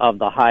of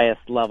the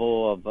highest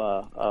level of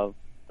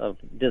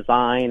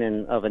design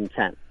and of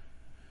intent.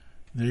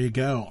 There you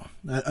go.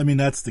 I mean,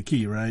 that's the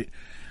key, right?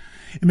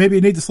 And maybe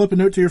you need to slip a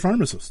note to your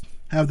pharmacist.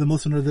 Have them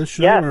listen to this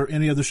show or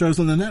any other shows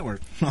on the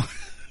network.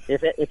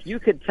 If you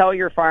could tell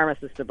your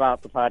pharmacist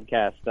about the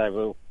podcast,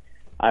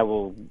 I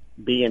will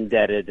be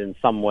indebted in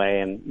some way,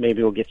 and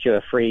maybe we'll get you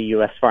a free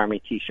U.S.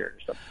 Pharmy T-shirt or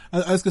something.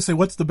 I was going to say,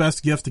 what's the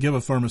best gift to give a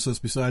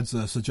pharmacist besides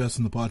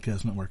suggesting the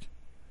podcast network?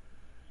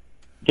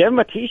 Give them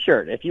a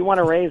T-shirt. If you want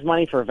to raise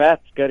money for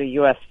vets, go to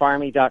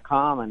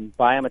uspharmy.com and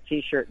buy them a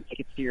T-shirt and take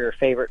it to your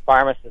favorite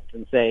pharmacist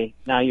and say,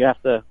 now you have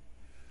to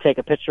take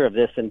a picture of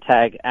this and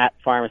tag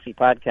 @Pharmacy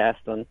Podcast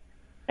on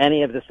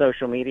any of the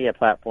social media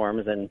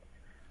platforms. And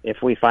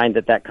if we find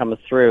that comes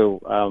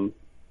through,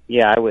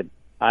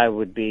 I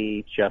would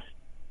be just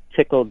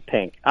tickled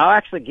pink. I'll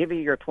actually give you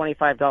your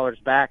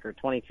 $25 back or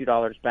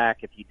 $22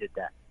 back if you did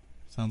that.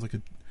 Sounds like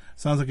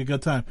a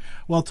good time.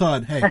 Well,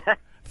 Todd, hey.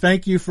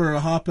 Thank you for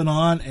hopping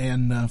on,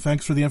 and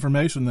thanks for the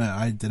information that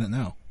I didn't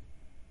know.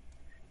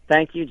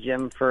 Thank you,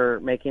 Jim, for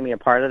making me a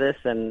part of this,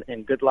 and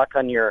good luck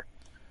on your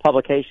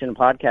publication and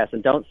podcast,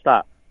 and don't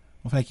stop.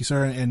 Well, thank you,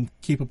 sir, and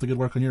keep up the good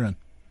work on your end.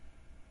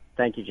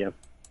 Thank you, Jim.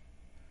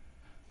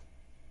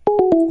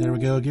 There we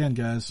go again,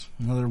 guys.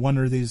 Another one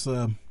of these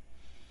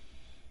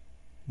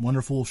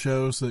wonderful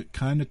shows that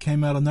kind of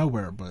came out of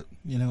nowhere, but,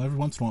 every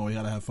once in a while we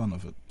got to have fun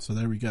with it. So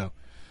there we go.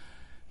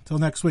 Until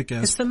next week,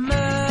 guys. It's the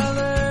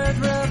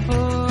Malliard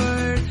Report.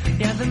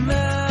 Yeah, the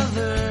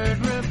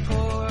Malliard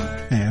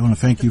Report. Hey, I want to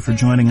thank you for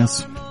joining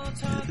us.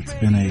 It's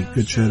been a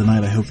good show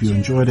tonight. I hope you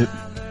enjoyed it.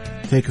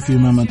 Take a few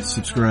moments,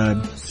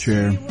 subscribe,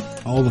 share,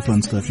 all the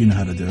fun stuff. You know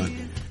how to do it.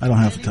 I don't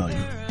have to tell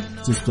you.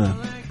 Just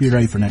be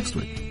ready for next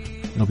week.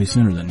 It'll be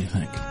sooner than you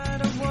think.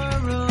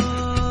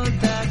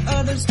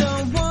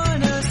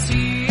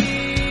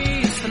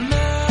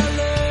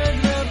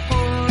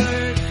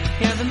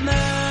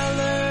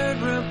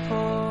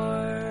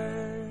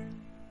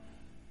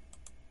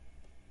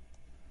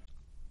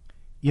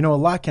 You know, a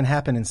lot can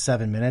happen in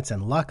 7 minutes,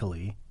 and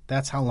luckily,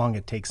 that's how long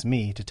it takes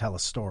me to tell a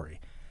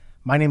story.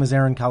 My name is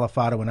Aaron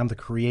Califato, and I'm the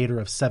creator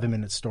of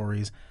 7-Minute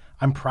Stories.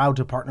 I'm proud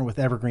to partner with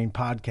Evergreen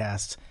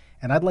Podcasts,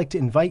 and I'd like to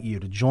invite you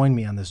to join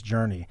me on this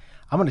journey.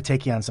 I'm going to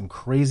take you on some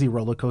crazy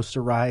roller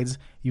coaster rides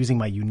using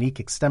my unique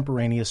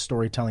extemporaneous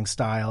storytelling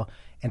style,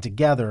 and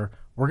together,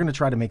 we're going to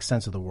try to make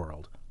sense of the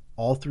world,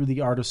 all through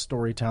the art of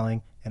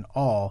storytelling, and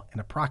all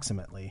in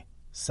approximately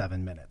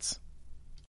 7 minutes.